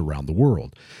agencies around the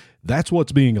world. That's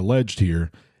what's being alleged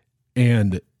here,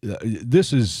 and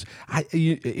this is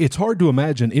it's hard to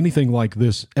imagine anything like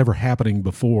this ever happening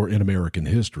before in American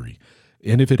history.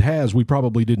 And if it has, we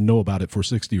probably didn't know about it for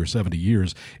 60 or 70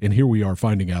 years, and here we are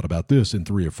finding out about this in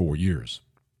 3 or 4 years.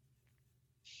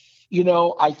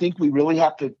 I think we really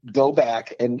have to go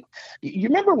back. And you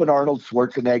remember when Arnold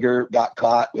Schwarzenegger got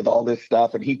caught with all this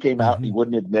stuff, and he came out and he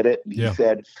wouldn't admit it. And he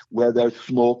said, where there's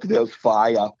smoke, there's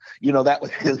fire. That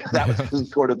was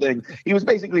his sort of thing. He was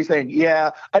basically saying,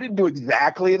 yeah, I didn't do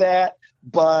exactly that,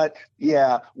 but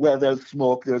yeah, where there's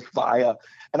smoke, there's fire.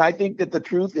 And I think that the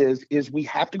truth is we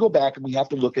have to go back and we have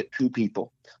to look at two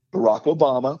people, Barack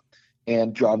Obama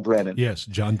and John Brennan. Yes,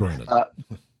 John Brennan.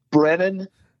 Brennan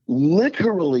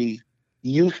literally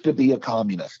used to be a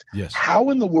communist. Yes. How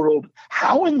in the world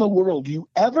you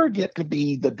ever get to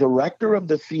be the director of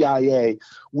the CIA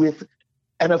with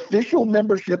an official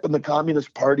membership in the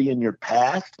Communist Party in your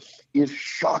past is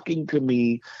shocking to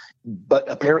me, but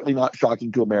apparently not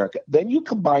shocking to America. Then you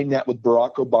combine that with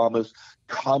Barack Obama's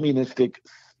communistic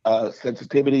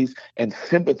sensitivities and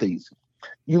sympathies.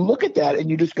 You look at that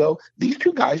and you just go, these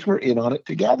two guys were in on it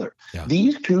together. Yeah.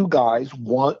 These two guys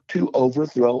want to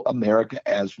overthrow America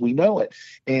as we know it.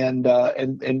 And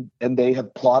they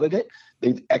have plotted it.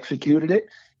 They've executed it.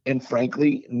 And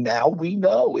frankly, now we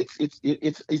know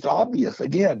it's obvious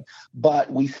again,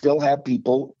 but we still have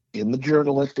people in the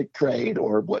journalistic trade,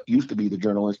 or what used to be the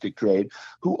journalistic trade,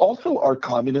 who also are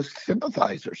communist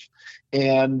sympathizers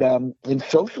and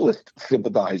socialist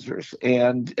sympathizers.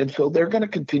 And so they're going to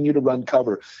continue to run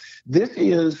cover. This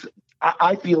is,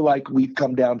 I feel like we've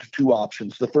come down to two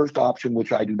options. The first option,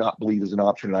 which I do not believe is an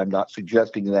option, and I'm not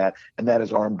suggesting that, and that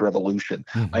is armed revolution.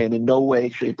 Mm-hmm. I am in no way,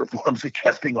 shape, or form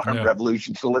suggesting armed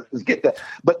revolution. So let's just get that.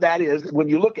 But that is, when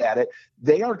you look at it,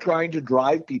 They are trying to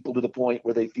drive people to the point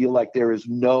where they feel like there is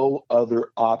no other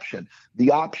option.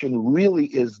 The option really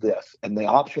is this, and the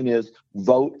option is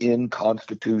vote in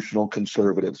constitutional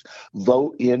conservatives.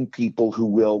 Vote in people who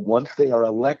will, once they are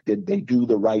elected, they do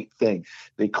the right thing.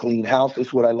 They clean house. This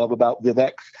is what I love about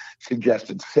Vivek's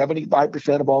suggestion.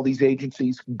 75% of all these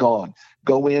agencies, gone.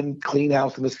 Go in, clean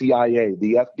house in the CIA,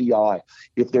 the FBI.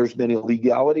 If there's been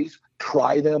illegalities,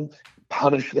 try them,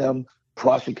 punish them,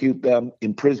 prosecute them,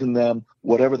 imprison them,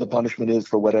 whatever the punishment is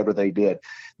for whatever they did.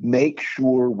 Make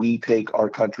sure we take our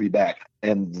country back.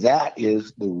 And that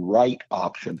is the right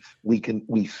option. We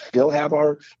still have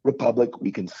our republic.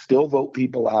 We can still vote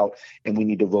people out, and we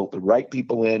need to vote the right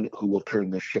people in who will turn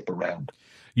this ship around.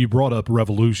 You brought up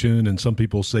revolution, and some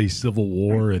people say civil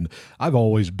war, and I've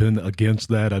always been against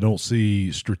that. I don't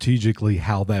see strategically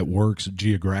how that works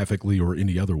geographically or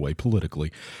any other way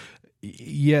politically.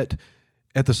 Yet,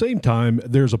 at the same time,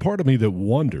 there's a part of me that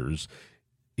wonders,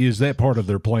 is that part of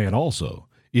their plan also?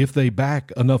 If they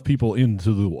back enough people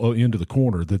into the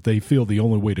corner that they feel the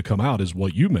only way to come out is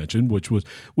what you mentioned, which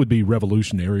would be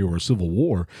revolutionary or a civil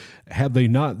war, have they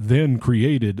not then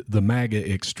created the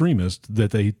MAGA extremists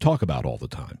that they talk about all the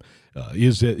time?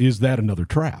 Is that another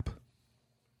trap?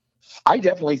 I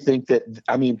definitely think that,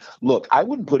 I mean, look, I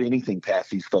wouldn't put anything past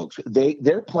these folks.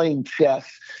 They're playing chess.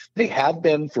 They have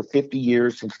been for 50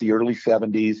 years, since the early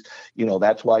 70s. You know,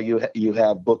 that's why you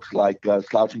have books like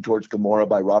Slouching Towards Gomorrah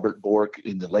by Robert Bork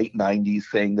in the late 90s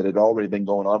saying that it had already been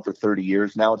going on for 30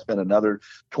 years. Now it's been another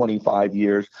 25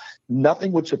 years.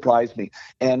 Nothing would surprise me.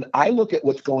 And I look at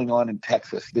what's going on in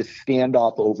Texas, this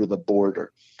standoff over the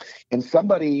border. And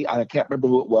somebody, I can't remember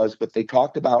who it was, but they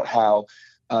talked about how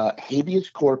habeas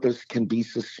corpus can be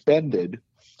suspended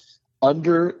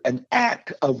under an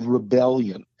act of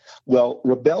rebellion. Well,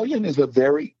 rebellion is a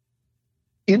very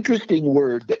interesting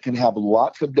word that can have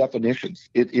lots of definitions.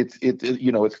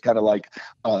 It's kind of like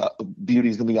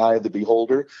beauty's in the eye of the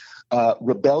beholder.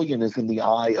 Rebellion is in the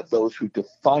eye of those who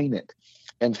define it.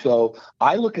 And so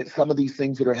I look at some of these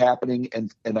things that are happening,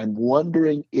 and I'm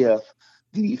wondering if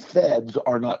the feds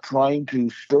are not trying to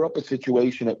stir up a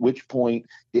situation at which point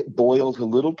it boils a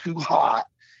little too hot,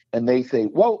 and they say,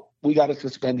 well, we got to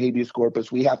suspend habeas corpus.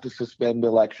 We have to suspend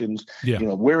elections. Yeah. You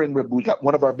know, we got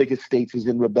one of our biggest states is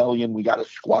in rebellion. We got to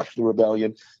squash the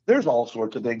rebellion. There's all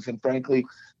sorts of things. And frankly,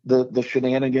 the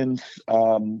shenanigans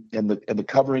and the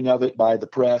covering of it by the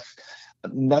press,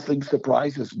 nothing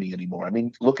surprises me anymore. I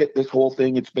mean, look at this whole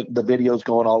thing. It's been, the video's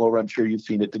going all over. I'm sure you've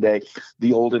seen it today.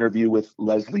 The old interview with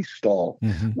Leslie Stahl,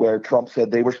 where Trump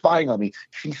said they were spying on me.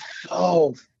 She's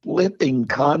so flipping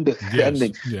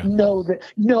condescending. Yes. Yeah.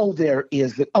 No, there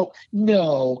isn't. Oh,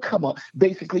 no, come on.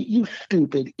 Basically, you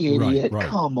stupid idiot. Right.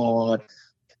 Come on.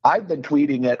 I've been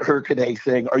tweeting at her today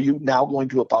saying, are you now going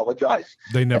to apologize?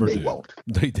 They never do. Won't.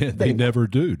 They never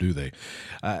do they?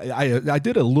 I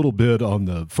did a little bit on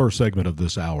the first segment of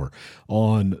this hour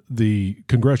on the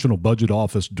Congressional Budget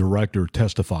Office director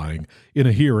testifying in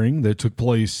a hearing that took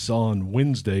place on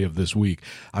Wednesday of this week.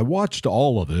 I watched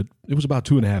all of it. It was about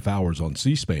 2.5 hours on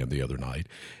C-SPAN the other night.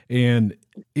 And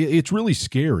it's really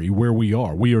scary where we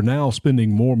are. We are now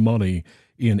spending more money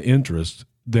in interest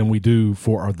than we do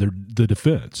for the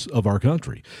defense of our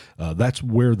country. That's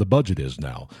where the budget is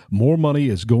now. More money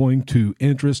is going to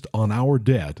interest on our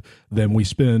debt than we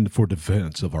spend for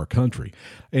defense of our country.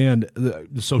 And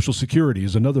the Social Security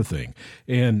is another thing.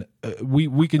 And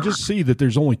we can just see that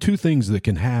there's only two things that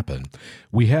can happen.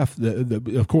 We have,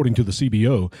 according to the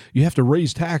CBO, you have to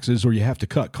raise taxes or you have to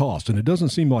cut costs. And it doesn't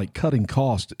seem like cutting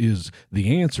costs is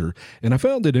the answer. And I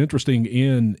found it interesting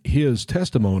in his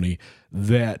testimony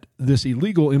that this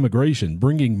illegal immigration,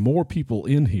 bringing more people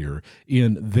in here,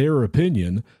 in their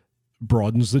opinion,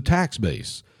 broadens the tax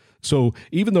base. So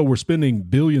even though we're spending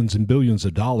billions and billions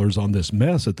of dollars on this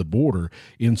mess at the border,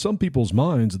 in some people's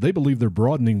minds, they believe they're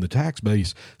broadening the tax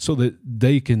base so that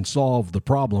they can solve the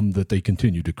problem that they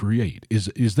continue to create.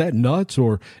 Is that nuts,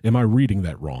 or am I reading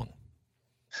that wrong?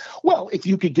 Well, if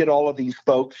you could get all of these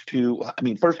folks to, I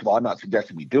mean, first of all, I'm not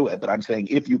suggesting we do it, but I'm saying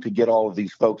if you could get all of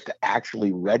these folks to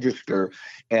actually register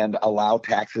and allow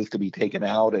taxes to be taken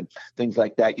out and things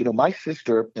like that. You know, my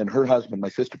sister and her husband, my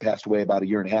sister passed away about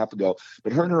 1.5 years ago,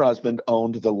 but her and her husband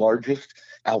owned the largest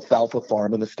alfalfa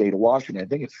farm in the state of Washington. I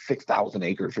think it's 6,000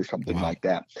 acres or something like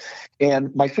that.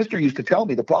 And my sister used to tell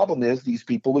me the problem is these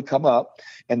people would come up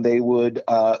and they would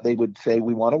say,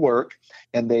 we want to work,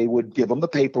 and they would give them the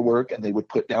paperwork and they would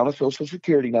put down a Social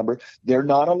Security number. They're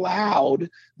not allowed,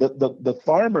 the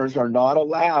farmers are not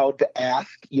allowed to ask,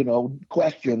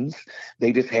 questions.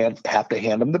 They just have to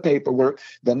hand them the paperwork.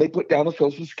 Then they put down a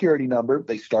Social Security number.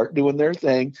 They start doing their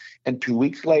thing. And 2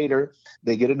 weeks later,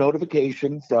 they get a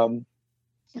notification from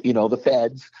the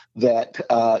feds that,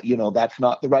 that's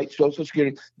not the right Social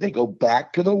Security. They go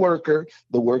back to the worker.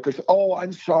 The worker says, oh,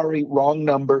 I'm sorry, wrong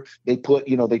number. They put,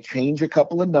 they change a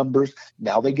couple of numbers.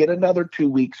 Now they get another 2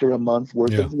 weeks or a month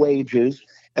worth of wages.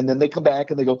 And then they come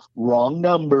back and they go, wrong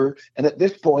number. And at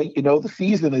this point, the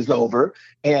season is over,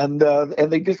 and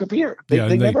they disappear.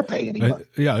 They never pay anyone.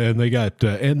 And they got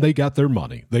their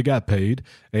money. They got paid,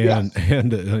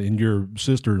 and your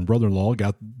sister and brother-in-law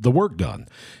got the work done,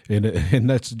 and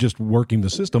that's just working the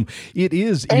system. It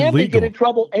is illegal. And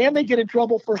they get in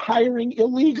trouble for hiring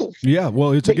illegals. Yeah,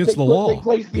 well, it's against the law. They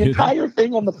place the entire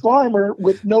thing on the farmer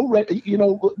with no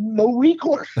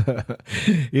recourse.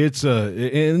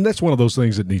 And that's one of those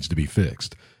things that needs to be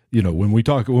fixed. When we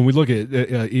look at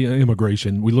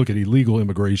immigration, we look at illegal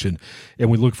immigration,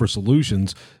 and we look for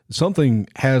solutions. Something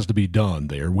has to be done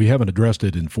there. We haven't addressed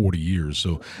it in 40 years,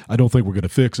 so I don't think we're going to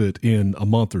fix it in a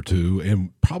month or two,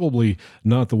 and probably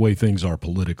not the way things are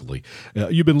politically.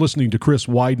 You've been listening to Chris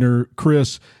Widener.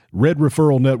 Chris,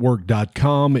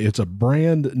 redreferralnetwork.com. It's a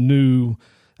brand new,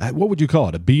 what would you call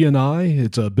it? A BNI?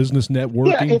 It's a business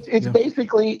networking? Yeah, it's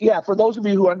basically, for those of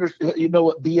you who know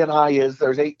what BNI is,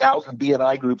 there's 8,000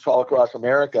 BNI groups all across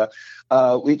America.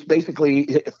 It's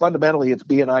basically, fundamentally, it's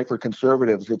BNI for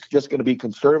conservatives. It's just going to be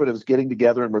conservatives getting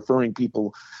together and referring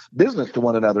people business to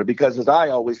one another. Because as I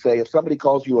always say, if somebody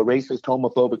calls you a racist,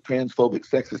 homophobic, transphobic,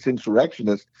 sexist,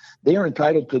 insurrectionist, they are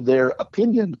entitled to their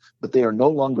opinion, but they are no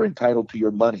longer entitled to your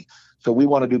money. So we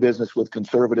want to do business with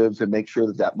conservatives and make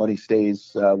sure that money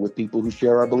stays with people who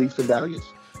share our beliefs and values.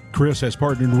 Chris has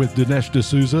partnered with Dinesh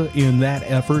D'Souza in that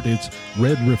effort. It's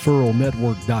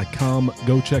redreferralnetwork.com.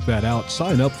 Go check that out.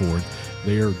 Sign up for it.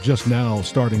 They are just now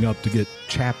starting up to get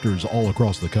chapters all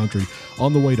across the country.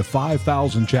 On the way to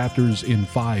 5,000 chapters in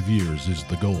 5 years is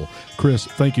the goal. Chris,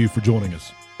 thank you for joining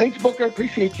us. Thanks, Booker. I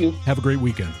appreciate you. Have a great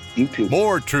weekend. You too.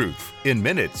 More truth in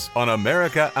minutes on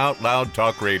America Out Loud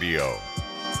Talk Radio.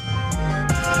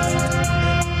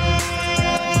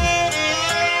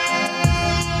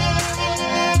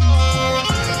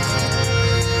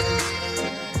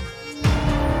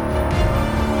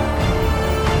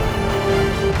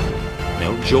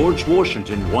 George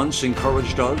Washington once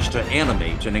encouraged us to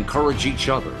animate and encourage each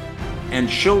other and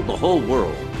show the whole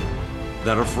world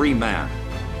that a free man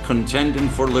contending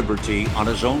for liberty on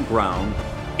his own ground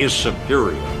is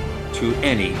superior to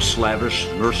any slavish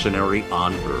mercenary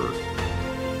on earth.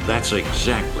 That's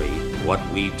exactly what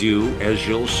we do, as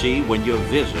you'll see when you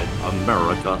visit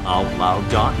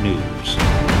AmericaOutloud.news.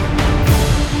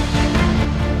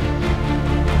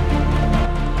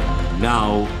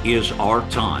 Now is our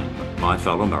time, my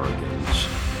fellow Americans.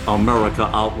 America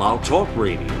Out Loud Talk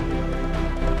Radio.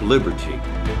 Liberty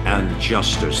and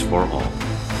justice for all.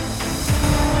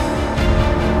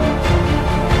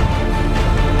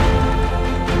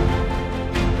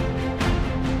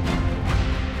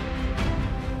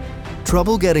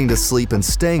 Trouble getting to sleep and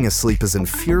staying asleep is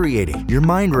infuriating. Your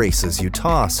mind races, you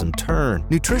toss and turn.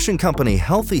 Nutrition company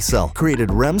Healthy Cell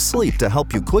created REM sleep to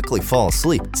help you quickly fall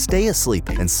asleep, stay asleep,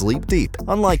 and sleep deep.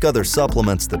 Unlike other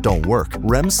supplements that don't work,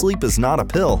 REM sleep is not a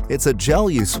pill. It's a gel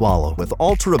you swallow with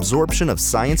ultra-absorption of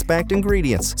science-backed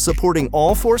ingredients supporting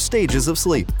all 4 stages of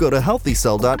sleep. Go to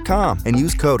healthycell.com and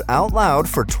use code OUTLOUD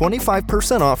for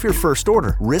 25% off your first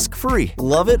order. Risk-free.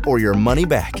 Love it or your money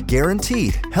back.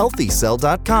 Guaranteed.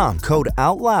 Healthycell.com. Code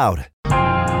OUTLOUD.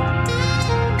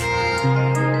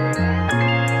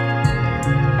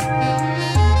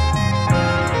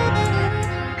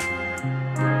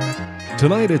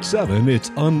 Tonight at 7, it's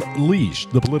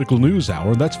Unleashed, the political news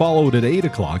hour. That's followed at 8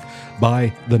 o'clock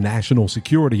by the National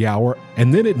Security Hour.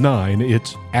 And then at 9,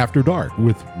 it's After Dark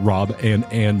with Rob and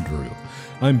Andrew.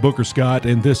 I'm Booker Scott,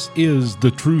 and this is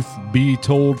The Truth Be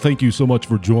Told. Thank you so much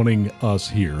for joining us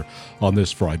here on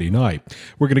this Friday night.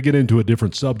 We're going to get into a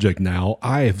different subject now.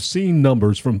 I have seen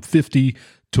numbers from $50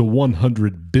 to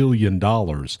 $100 billion.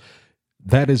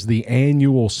 That is the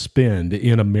annual spend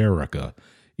in America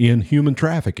in human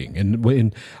trafficking.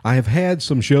 And I have had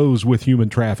some shows with human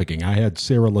trafficking. I had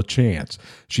Sarah LaChance.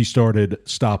 She started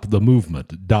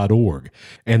StopTheMovement.org.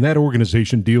 And that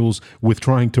organization deals with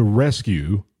trying to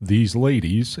rescue these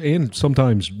ladies and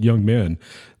sometimes young men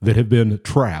that have been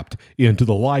trapped into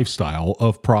the lifestyle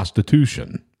of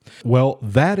prostitution. Well,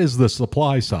 that is the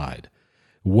supply side.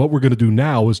 What we're going to do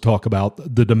now is talk about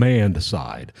the demand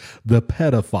side, the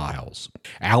pedophiles.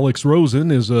 Alex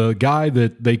Rosen is a guy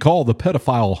that they call the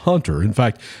pedophile hunter. In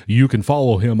fact, you can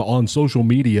follow him on social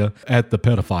media at the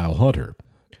pedophile hunter.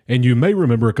 And you may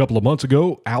remember a couple of months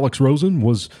ago, Alex Rosen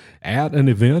was at an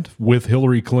event with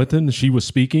Hillary Clinton. She was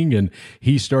speaking, and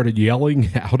he started yelling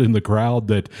out in the crowd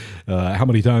that how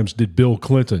many times did Bill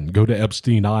Clinton go to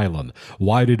Epstein Island?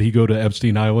 Why did he go to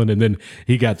Epstein Island? And then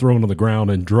he got thrown on the ground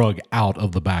and drug out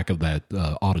of the back of that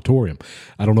auditorium.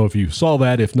 I don't know if you saw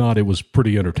that. If not, it was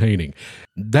pretty entertaining.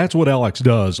 That's what Alex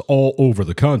does all over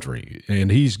the country,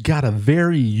 and he's got a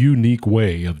very unique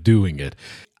way of doing it.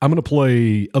 I'm going to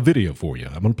play a video for you.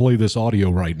 I'm going to play this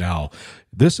audio right now.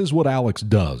 This is what Alex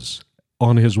does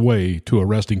on his way to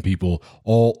arresting people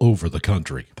all over the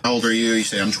country. How old are you? You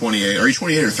say I'm 28. Are you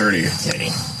 28 or 30? 30.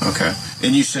 Okay.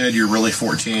 And you said you're really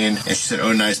 14. And she said,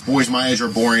 oh, nice. Boys my age are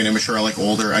boring and immature. I like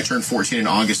older. I turned 14 in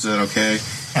August. Is that okay?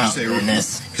 Oh,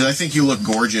 goodness. Because I think you look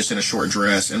gorgeous in a short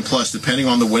dress. And plus, depending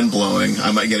on the wind blowing,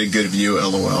 I might get a good view,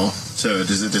 LOL. So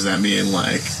does that mean,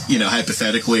 like, you know,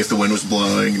 hypothetically, if the wind was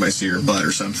blowing, you might see your butt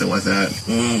or something like that?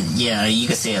 Yeah, you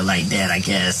could say it like that, I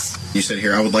guess. You said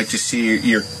here, I would like to see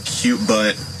your cute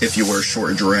butt if you wear a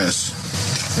short dress.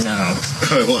 No.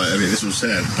 Well, I mean, this was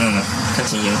said.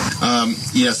 Continue.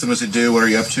 You have something to do. What are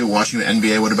you up to? Watching the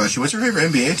NBA. What about you? What's your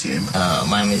favorite NBA team?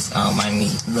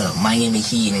 Miami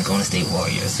Heat and Golden State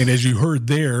Warriors. And as you heard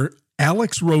there,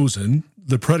 Alex Rosen,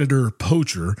 the predator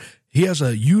poacher, he has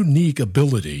a unique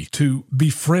ability to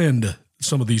befriend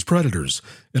some of these predators.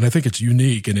 And I think it's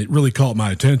unique, and it really caught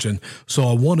my attention. So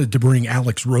I wanted to bring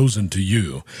Alex Rosen to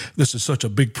you. This is such a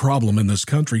big problem in this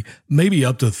country, maybe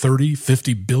up to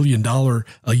 $30-50 billion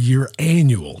a year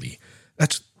annually.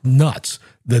 That's nuts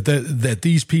that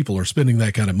these people are spending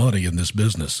that kind of money in this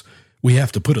business. We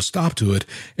have to put a stop to it.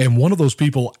 And one of those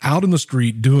people out in the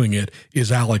street doing it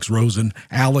is Alex Rosen.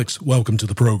 Alex, welcome to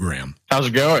the program. How's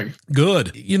it going?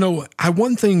 Good. You know,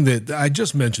 one thing that I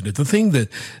just mentioned it, the thing that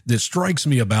strikes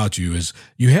me about you is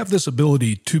you have this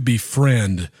ability to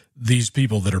befriend these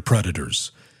people that are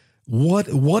predators.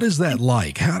 What is that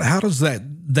like? How does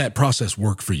that process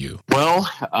work for you? Well,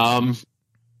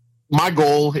 my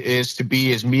goal is to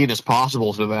be as mean as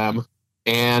possible to them.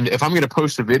 And if I'm going to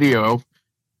post a video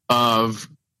of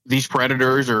these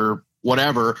predators or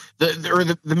whatever,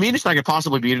 the meanest I could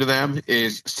possibly be to them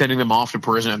is sending them off to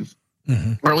prison,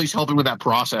 or at least helping with that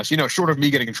process, you know, short of me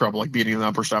getting in trouble, like beating them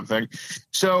up or something.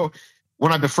 So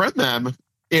when I befriend them,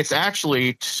 it's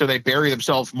actually so they bury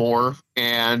themselves more.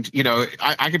 And, you know,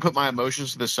 I can put my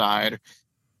emotions to the side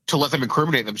to let them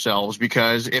incriminate themselves,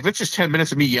 because if it's just 10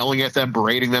 minutes of me yelling at them,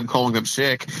 berating them, calling them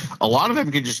sick, a lot of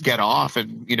them can just get off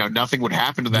and, you know, nothing would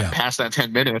happen to them past that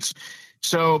 10 minutes.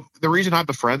 So the reason I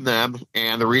befriend them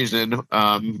and the reason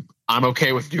I'm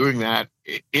okay with doing that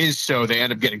is so they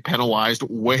end up getting penalized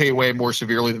way, way more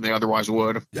severely than they otherwise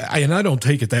would. And I don't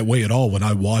take it that way at all when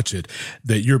I watch it,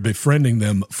 that you're befriending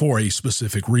them for a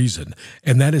specific reason,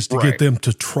 and that is to get them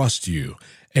to trust you.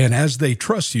 And as they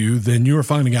trust you, then you're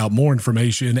finding out more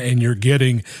information, and you're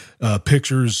getting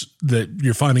pictures, that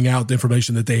you're finding out the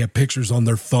information that they have pictures on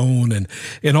their phone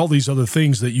and all these other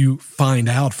things that you find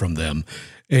out from them.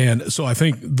 And so I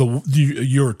think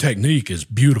your technique is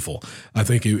beautiful. I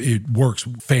think it works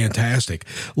fantastic.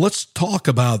 Let's talk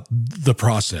about the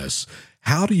process.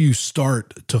 How do you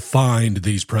start to find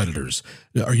these predators?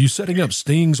 Are you setting up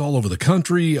stings all over the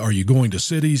country? Are you going to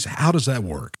cities? How does that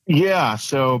work? Yeah,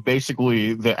 so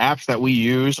basically the apps that we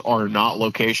use are not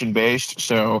location-based.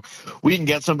 So we can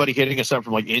get somebody hitting us up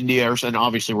from like India, and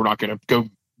obviously we're not going to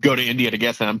go to India to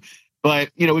get them. But,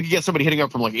 you know, we can get somebody hitting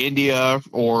up from like India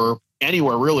or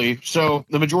anywhere really. So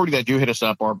the majority that do hit us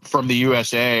up are from the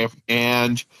USA,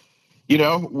 and, you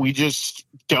know, we just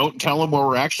don't tell them where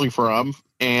we're actually from,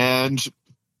 and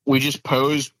we just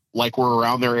pose like we're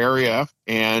around their area,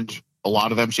 and a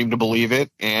lot of them seem to believe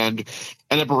it and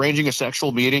end up arranging a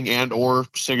sexual meeting and or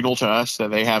signal to us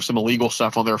that they have some illegal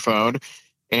stuff on their phone,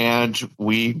 and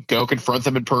we go confront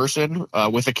them in person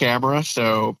with a camera.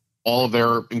 So all of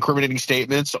their incriminating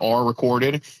statements are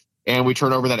recorded, and we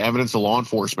turn over that evidence to law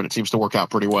enforcement. It seems to work out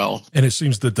pretty well. And it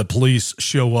seems that the police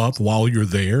show up while you're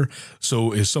there.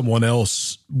 So is someone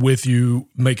else with you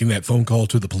making that phone call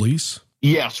to the police?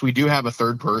 Yes, we do have a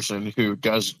third person who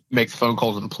does make the phone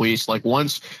call to the police. Like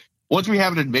once we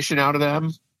have an admission out of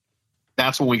them,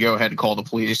 that's when we go ahead and call the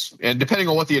police. And depending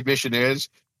on what the admission is,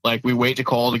 like we wait to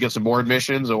call to get some more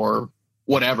admissions or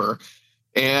whatever.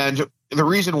 And the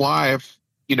reason why,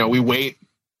 you know, we wait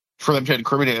for them to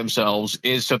incriminate themselves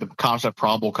is so the cops have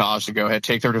probable cause to go ahead,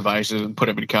 take their devices and put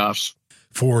them in cuffs.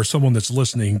 For someone that's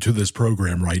listening to this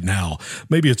program right now,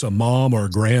 maybe it's a mom or a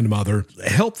grandmother,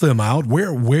 help them out.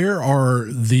 Where are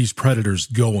these predators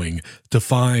going to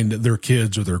find their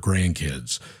kids or their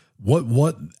grandkids?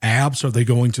 What apps are they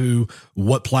going to?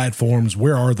 What platforms?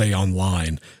 Where are they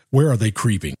online? Where are they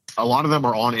creeping? A lot of them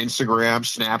are on Instagram,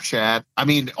 Snapchat. I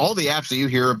mean, all the apps that you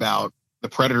hear about, the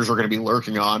predators are going to be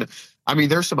lurking on. I mean,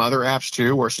 there's some other apps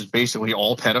too, where it's just basically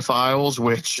all pedophiles,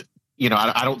 which, you know,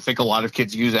 I don't think a lot of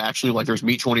kids use actually. Like there's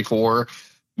Meet24,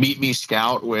 Meet Me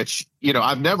Scout, which, you know,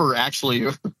 I've never actually,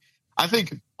 I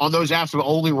think on those apps I've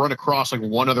only run across like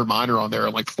one other minor on there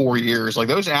in like 4 years. Like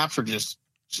those apps are just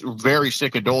very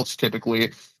sick adults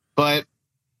typically. But,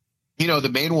 you know, the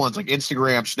main ones like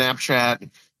Instagram, Snapchat,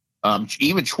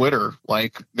 even Twitter,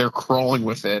 like they're crawling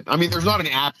with it. I mean, there's not an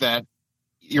app that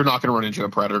you're not going to run into a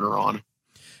predator on.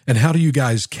 And how do you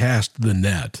guys cast the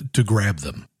net to grab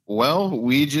them? Well,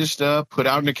 we just put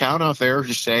out an account out there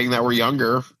just saying that we're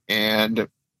younger, and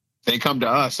they come to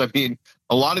us. I mean,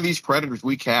 a lot of these predators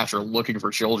we catch are looking for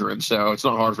children, so it's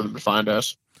not hard for them to find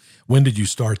us. When did you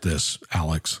start this,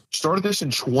 Alex? Started this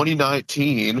in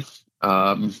 2019.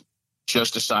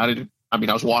 Just decided, I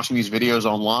mean, I was watching these videos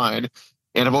online,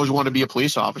 and I've always wanted to be a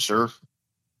police officer.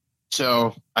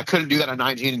 So I couldn't do that at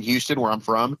 19 in Houston, where I'm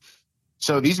from.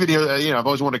 So these videos, you know, I've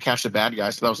always wanted to catch the bad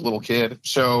guys since I was a little kid.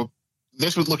 So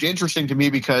this would look interesting to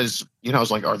me because, you know, I was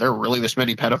like, are there really this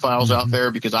many pedophiles out there?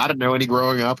 Because I didn't know any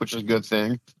growing up, which is a good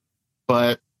thing.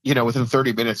 But, you know, within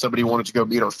 30 minutes, somebody wanted to go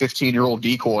meet our 15-year-old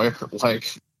decoy,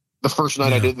 like the first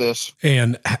night I did this.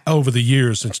 And over the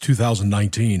years since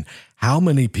 2019, how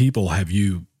many people have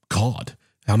you caught?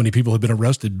 How many people have been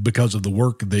arrested because of the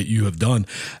work that you have done?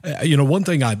 You know, one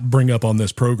thing I bring up on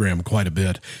this program quite a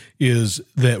bit is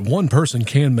that one person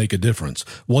can make a difference.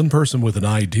 One person with an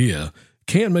idea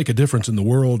can make a difference in the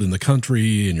world, in the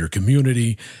country, in your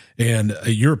community. And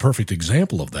you're a perfect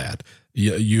example of that.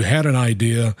 You had an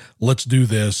idea, let's do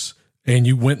this, and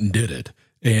you went and did it.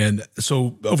 And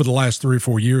so over the last 3 or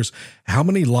 4 years, how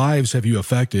many lives have you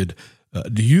affected,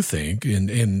 do you think,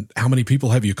 and how many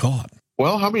people have you caught?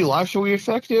 Well, how many lives have we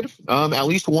affected? At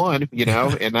least one, you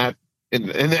know, and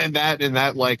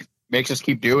that like makes us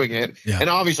keep doing it. Yeah. And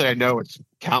obviously I know it's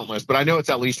countless, but I know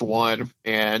it's at least one.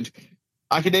 And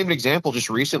I can name an example. Just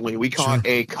recently, we caught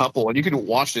a couple, and you can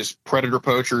watch this, Predator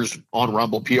Poachers on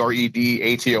Rumble,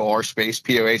 PREDATOR space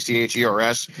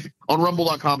POACHERS on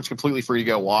rumble.com. It's completely free to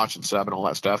go watch and sub and all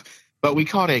that stuff. But we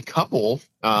caught a couple,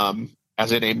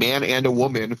 as in a man and a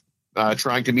woman,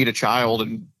 trying to meet a child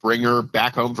and bring her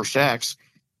back home for sex.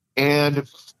 And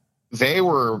they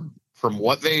were, from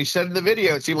what they said in the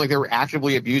video, it seemed like they were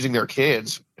actively abusing their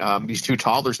kids, these 2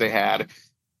 toddlers they had.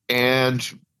 And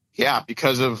yeah,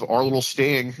 because of our little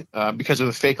sting, because of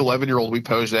the fake 11-year-old we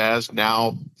posed as,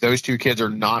 now those 2 kids are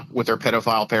not with their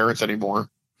pedophile parents anymore.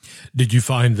 Did you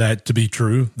find that to be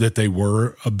true, that they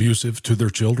were abusive to their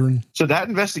children? So that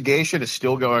investigation is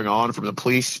still going on from the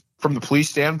police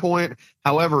standpoint.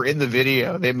 However, in the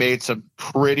video, they made some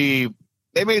pretty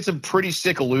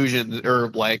sick allusions, or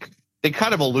like they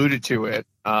kind of alluded to it.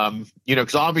 You know,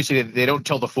 because obviously they don't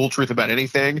tell the full truth about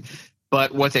anything.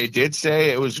 But what they did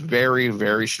say, it was very,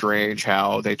 very strange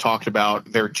how they talked about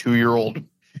their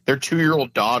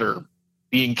 2-year-old daughter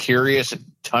being curious and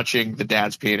touching the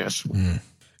dad's penis.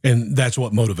 And that's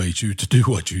what motivates you to do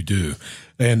what you do.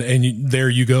 And there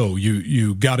you go.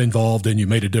 You got involved and you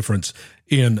made a difference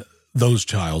in those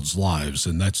child's lives,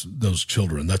 and that's those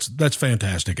children. That's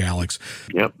fantastic, Alex.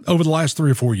 Yep. Over the last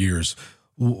 3 or 4 years,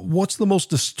 what's the most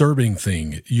disturbing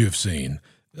thing you've seen?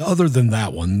 Other than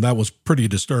that one, that was pretty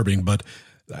disturbing, but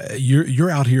you're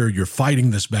out here, you're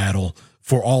fighting this battle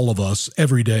for all of us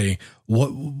every day.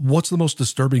 What's the most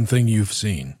disturbing thing you've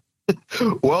seen?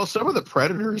 Well, some of the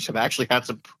predators have actually had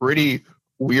some pretty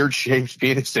weird shaped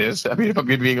penises. I mean, if I'm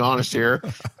being honest here.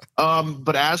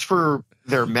 But as for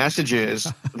their messages,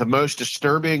 the most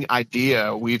disturbing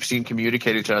idea we've seen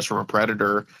communicated to us from a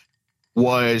predator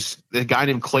was the guy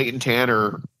named Clayton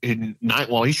Tanner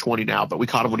he's 20 now, but we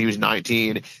caught him when he was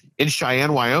 19 in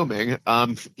Cheyenne, Wyoming.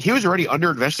 He was already under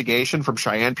investigation from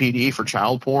Cheyenne PD for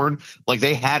child porn. Like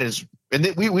they had his,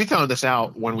 and we found this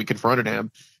out when we confronted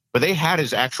him, but they had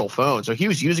his actual phone. So he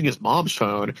was using his mom's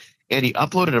phone, and he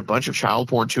uploaded a bunch of child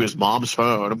porn to his mom's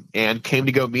phone and came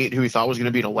to go meet who he thought was going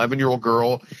to be an 11-year-old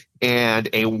girl and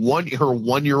her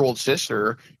 1-year-old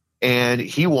sister. And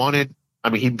he wanted, I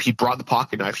mean, he brought the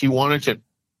pocket knife. He wanted to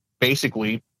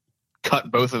basically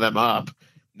cut both of them up,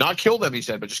 not kill them, he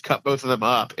said, but just cut both of them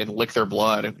up and lick their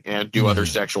blood and do other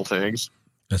sexual things.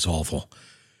 That's awful.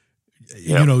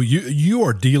 Yep. You know, you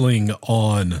are dealing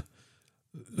on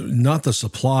not the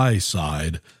supply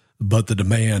side, but the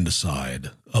demand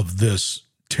side of this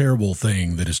terrible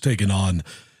thing that is taken on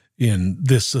in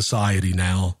this society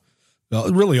now,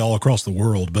 really all across the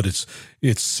world, but it's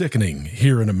sickening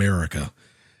here in America.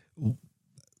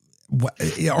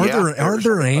 Are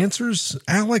there answers,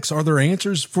 Alex? Are there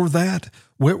answers for that?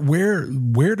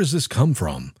 Where does this come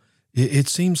from? It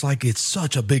seems like it's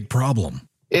such a big problem.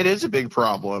 It is a big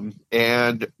problem,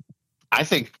 and I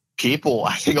think a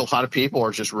lot of people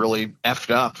are just really effed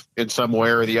up in some way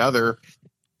or the other.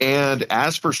 And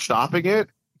as for stopping it,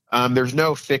 there's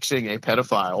no fixing a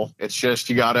pedophile. It's just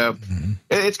you gotta. Mm-hmm.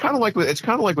 It's kind of like with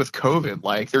COVID.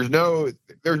 Like there's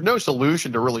no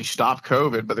solution to really stop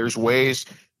COVID, but there's ways.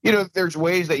 There's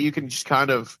ways that you can just kind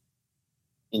of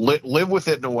live with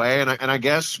it in a way. And I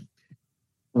guess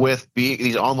with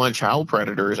these online child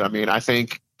predators, I mean, I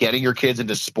think getting your kids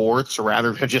into sports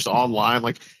rather than just online,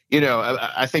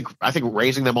 I think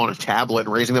raising them on a tablet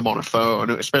and raising them on a phone,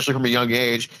 especially from a young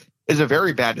age, is a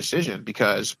very bad decision,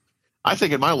 because I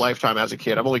think in my lifetime as a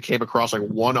kid, I've only came across like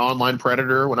one online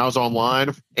predator when I was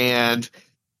online. And,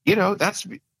 that's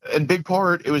in big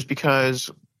part, it was because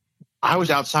I was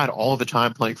outside all of the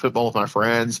time playing football with my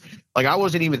friends. Like I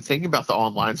wasn't even thinking about the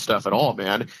online stuff at all,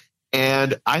 man.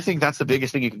 And I think that's the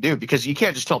biggest thing you can do, because you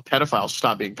can't just tell pedophiles to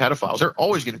stop being pedophiles. They're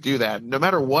always going to do that. No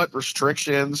matter what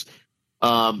restrictions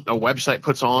a website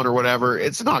puts on or whatever,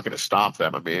 it's not going to stop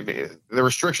them. I mean, the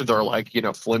restrictions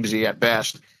are flimsy at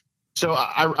best. So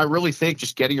I really think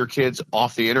just getting your kids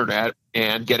off the internet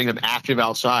and getting them active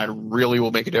outside really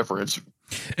will make a difference.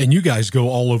 And you guys go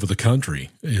all over the country,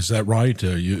 is that right?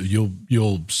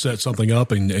 You'll set something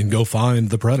up and go find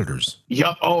the predators.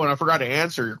 Yep. Oh, and I forgot to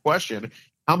answer your question.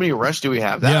 How many arrests do we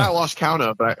have? That I lost count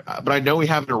of, but I know we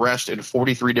have an arrest in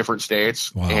 43 different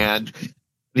states. Wow. And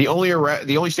the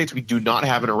only states we do not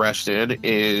have an arrest in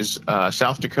is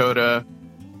South Dakota,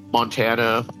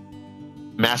 Montana,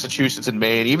 Massachusetts, and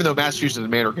Maine, even though Massachusetts and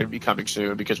Maine are going to be coming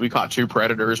soon, because we caught 2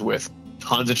 predators with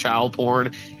tons of child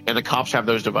porn, and the cops have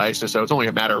those devices, so it's only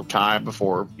a matter of time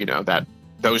before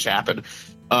those happen.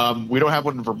 We don't have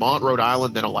one in Vermont, Rhode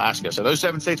Island, and Alaska. So those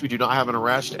 7 states we do not have an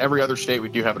arrest. Every other state we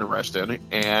do have an arrest in,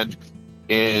 and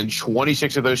in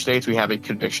 26 of those states we have a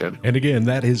conviction. And again,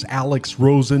 that is Alex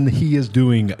Rosen. He is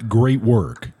doing great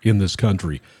work in this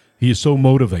country. He is so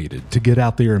motivated to get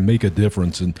out there and make a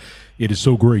difference, and it is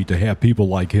so great to have people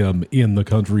like him in the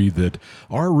country that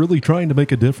are really trying to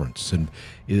make a difference. And,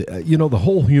 the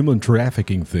whole human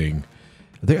trafficking thing,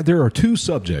 there are 2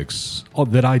 subjects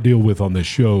that I deal with on this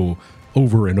show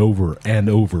over and over and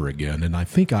over again, and I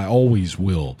think I always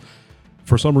will.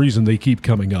 For some reason, they keep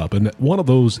coming up, and one of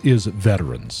those is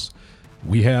veterans.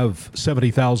 We have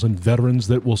 70,000 veterans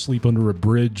that will sleep under a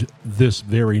bridge this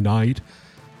very night.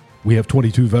 We have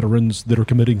 22 veterans that are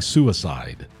committing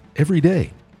suicide every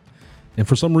day. And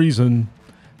for some reason,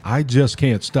 I just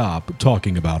can't stop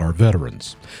talking about our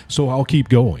veterans. So I'll keep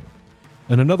going.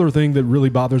 And another thing that really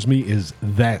bothers me is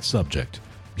that subject,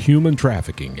 human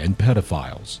trafficking and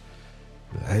pedophiles.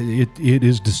 It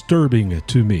is disturbing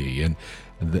to me. And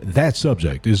that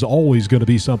subject is always going to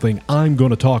be something I'm going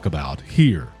to talk about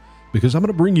here, because I'm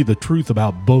going to bring you the truth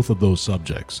about both of those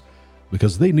subjects,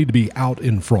 because they need to be out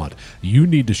in front. You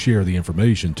need to share the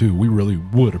information too. We really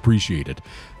would appreciate it.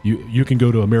 You can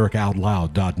go to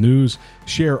AmericaOutloud.news,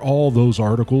 share all those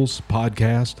articles,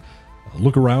 podcast,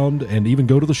 look around, and even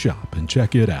go to the shop and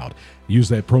check it out. Use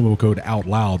that promo code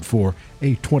OUTLOUD for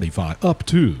up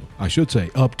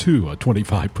to a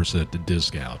 25%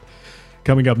 discount.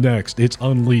 Coming up next, it's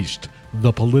Unleashed,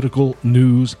 the Political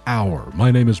News Hour. My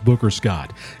name is Booker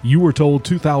Scott. You were told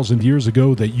 2,000 years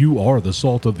ago that you are the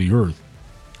salt of the earth.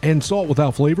 And salt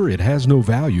without flavor, it has no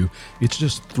value. It's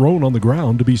just thrown on the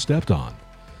ground to be stepped on.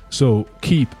 So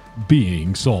keep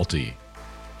being salty.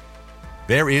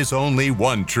 There is only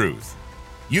one truth.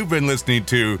 You've been listening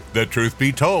to The Truth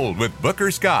Be Told with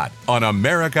Booker Scott on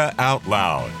America Out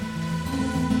Loud.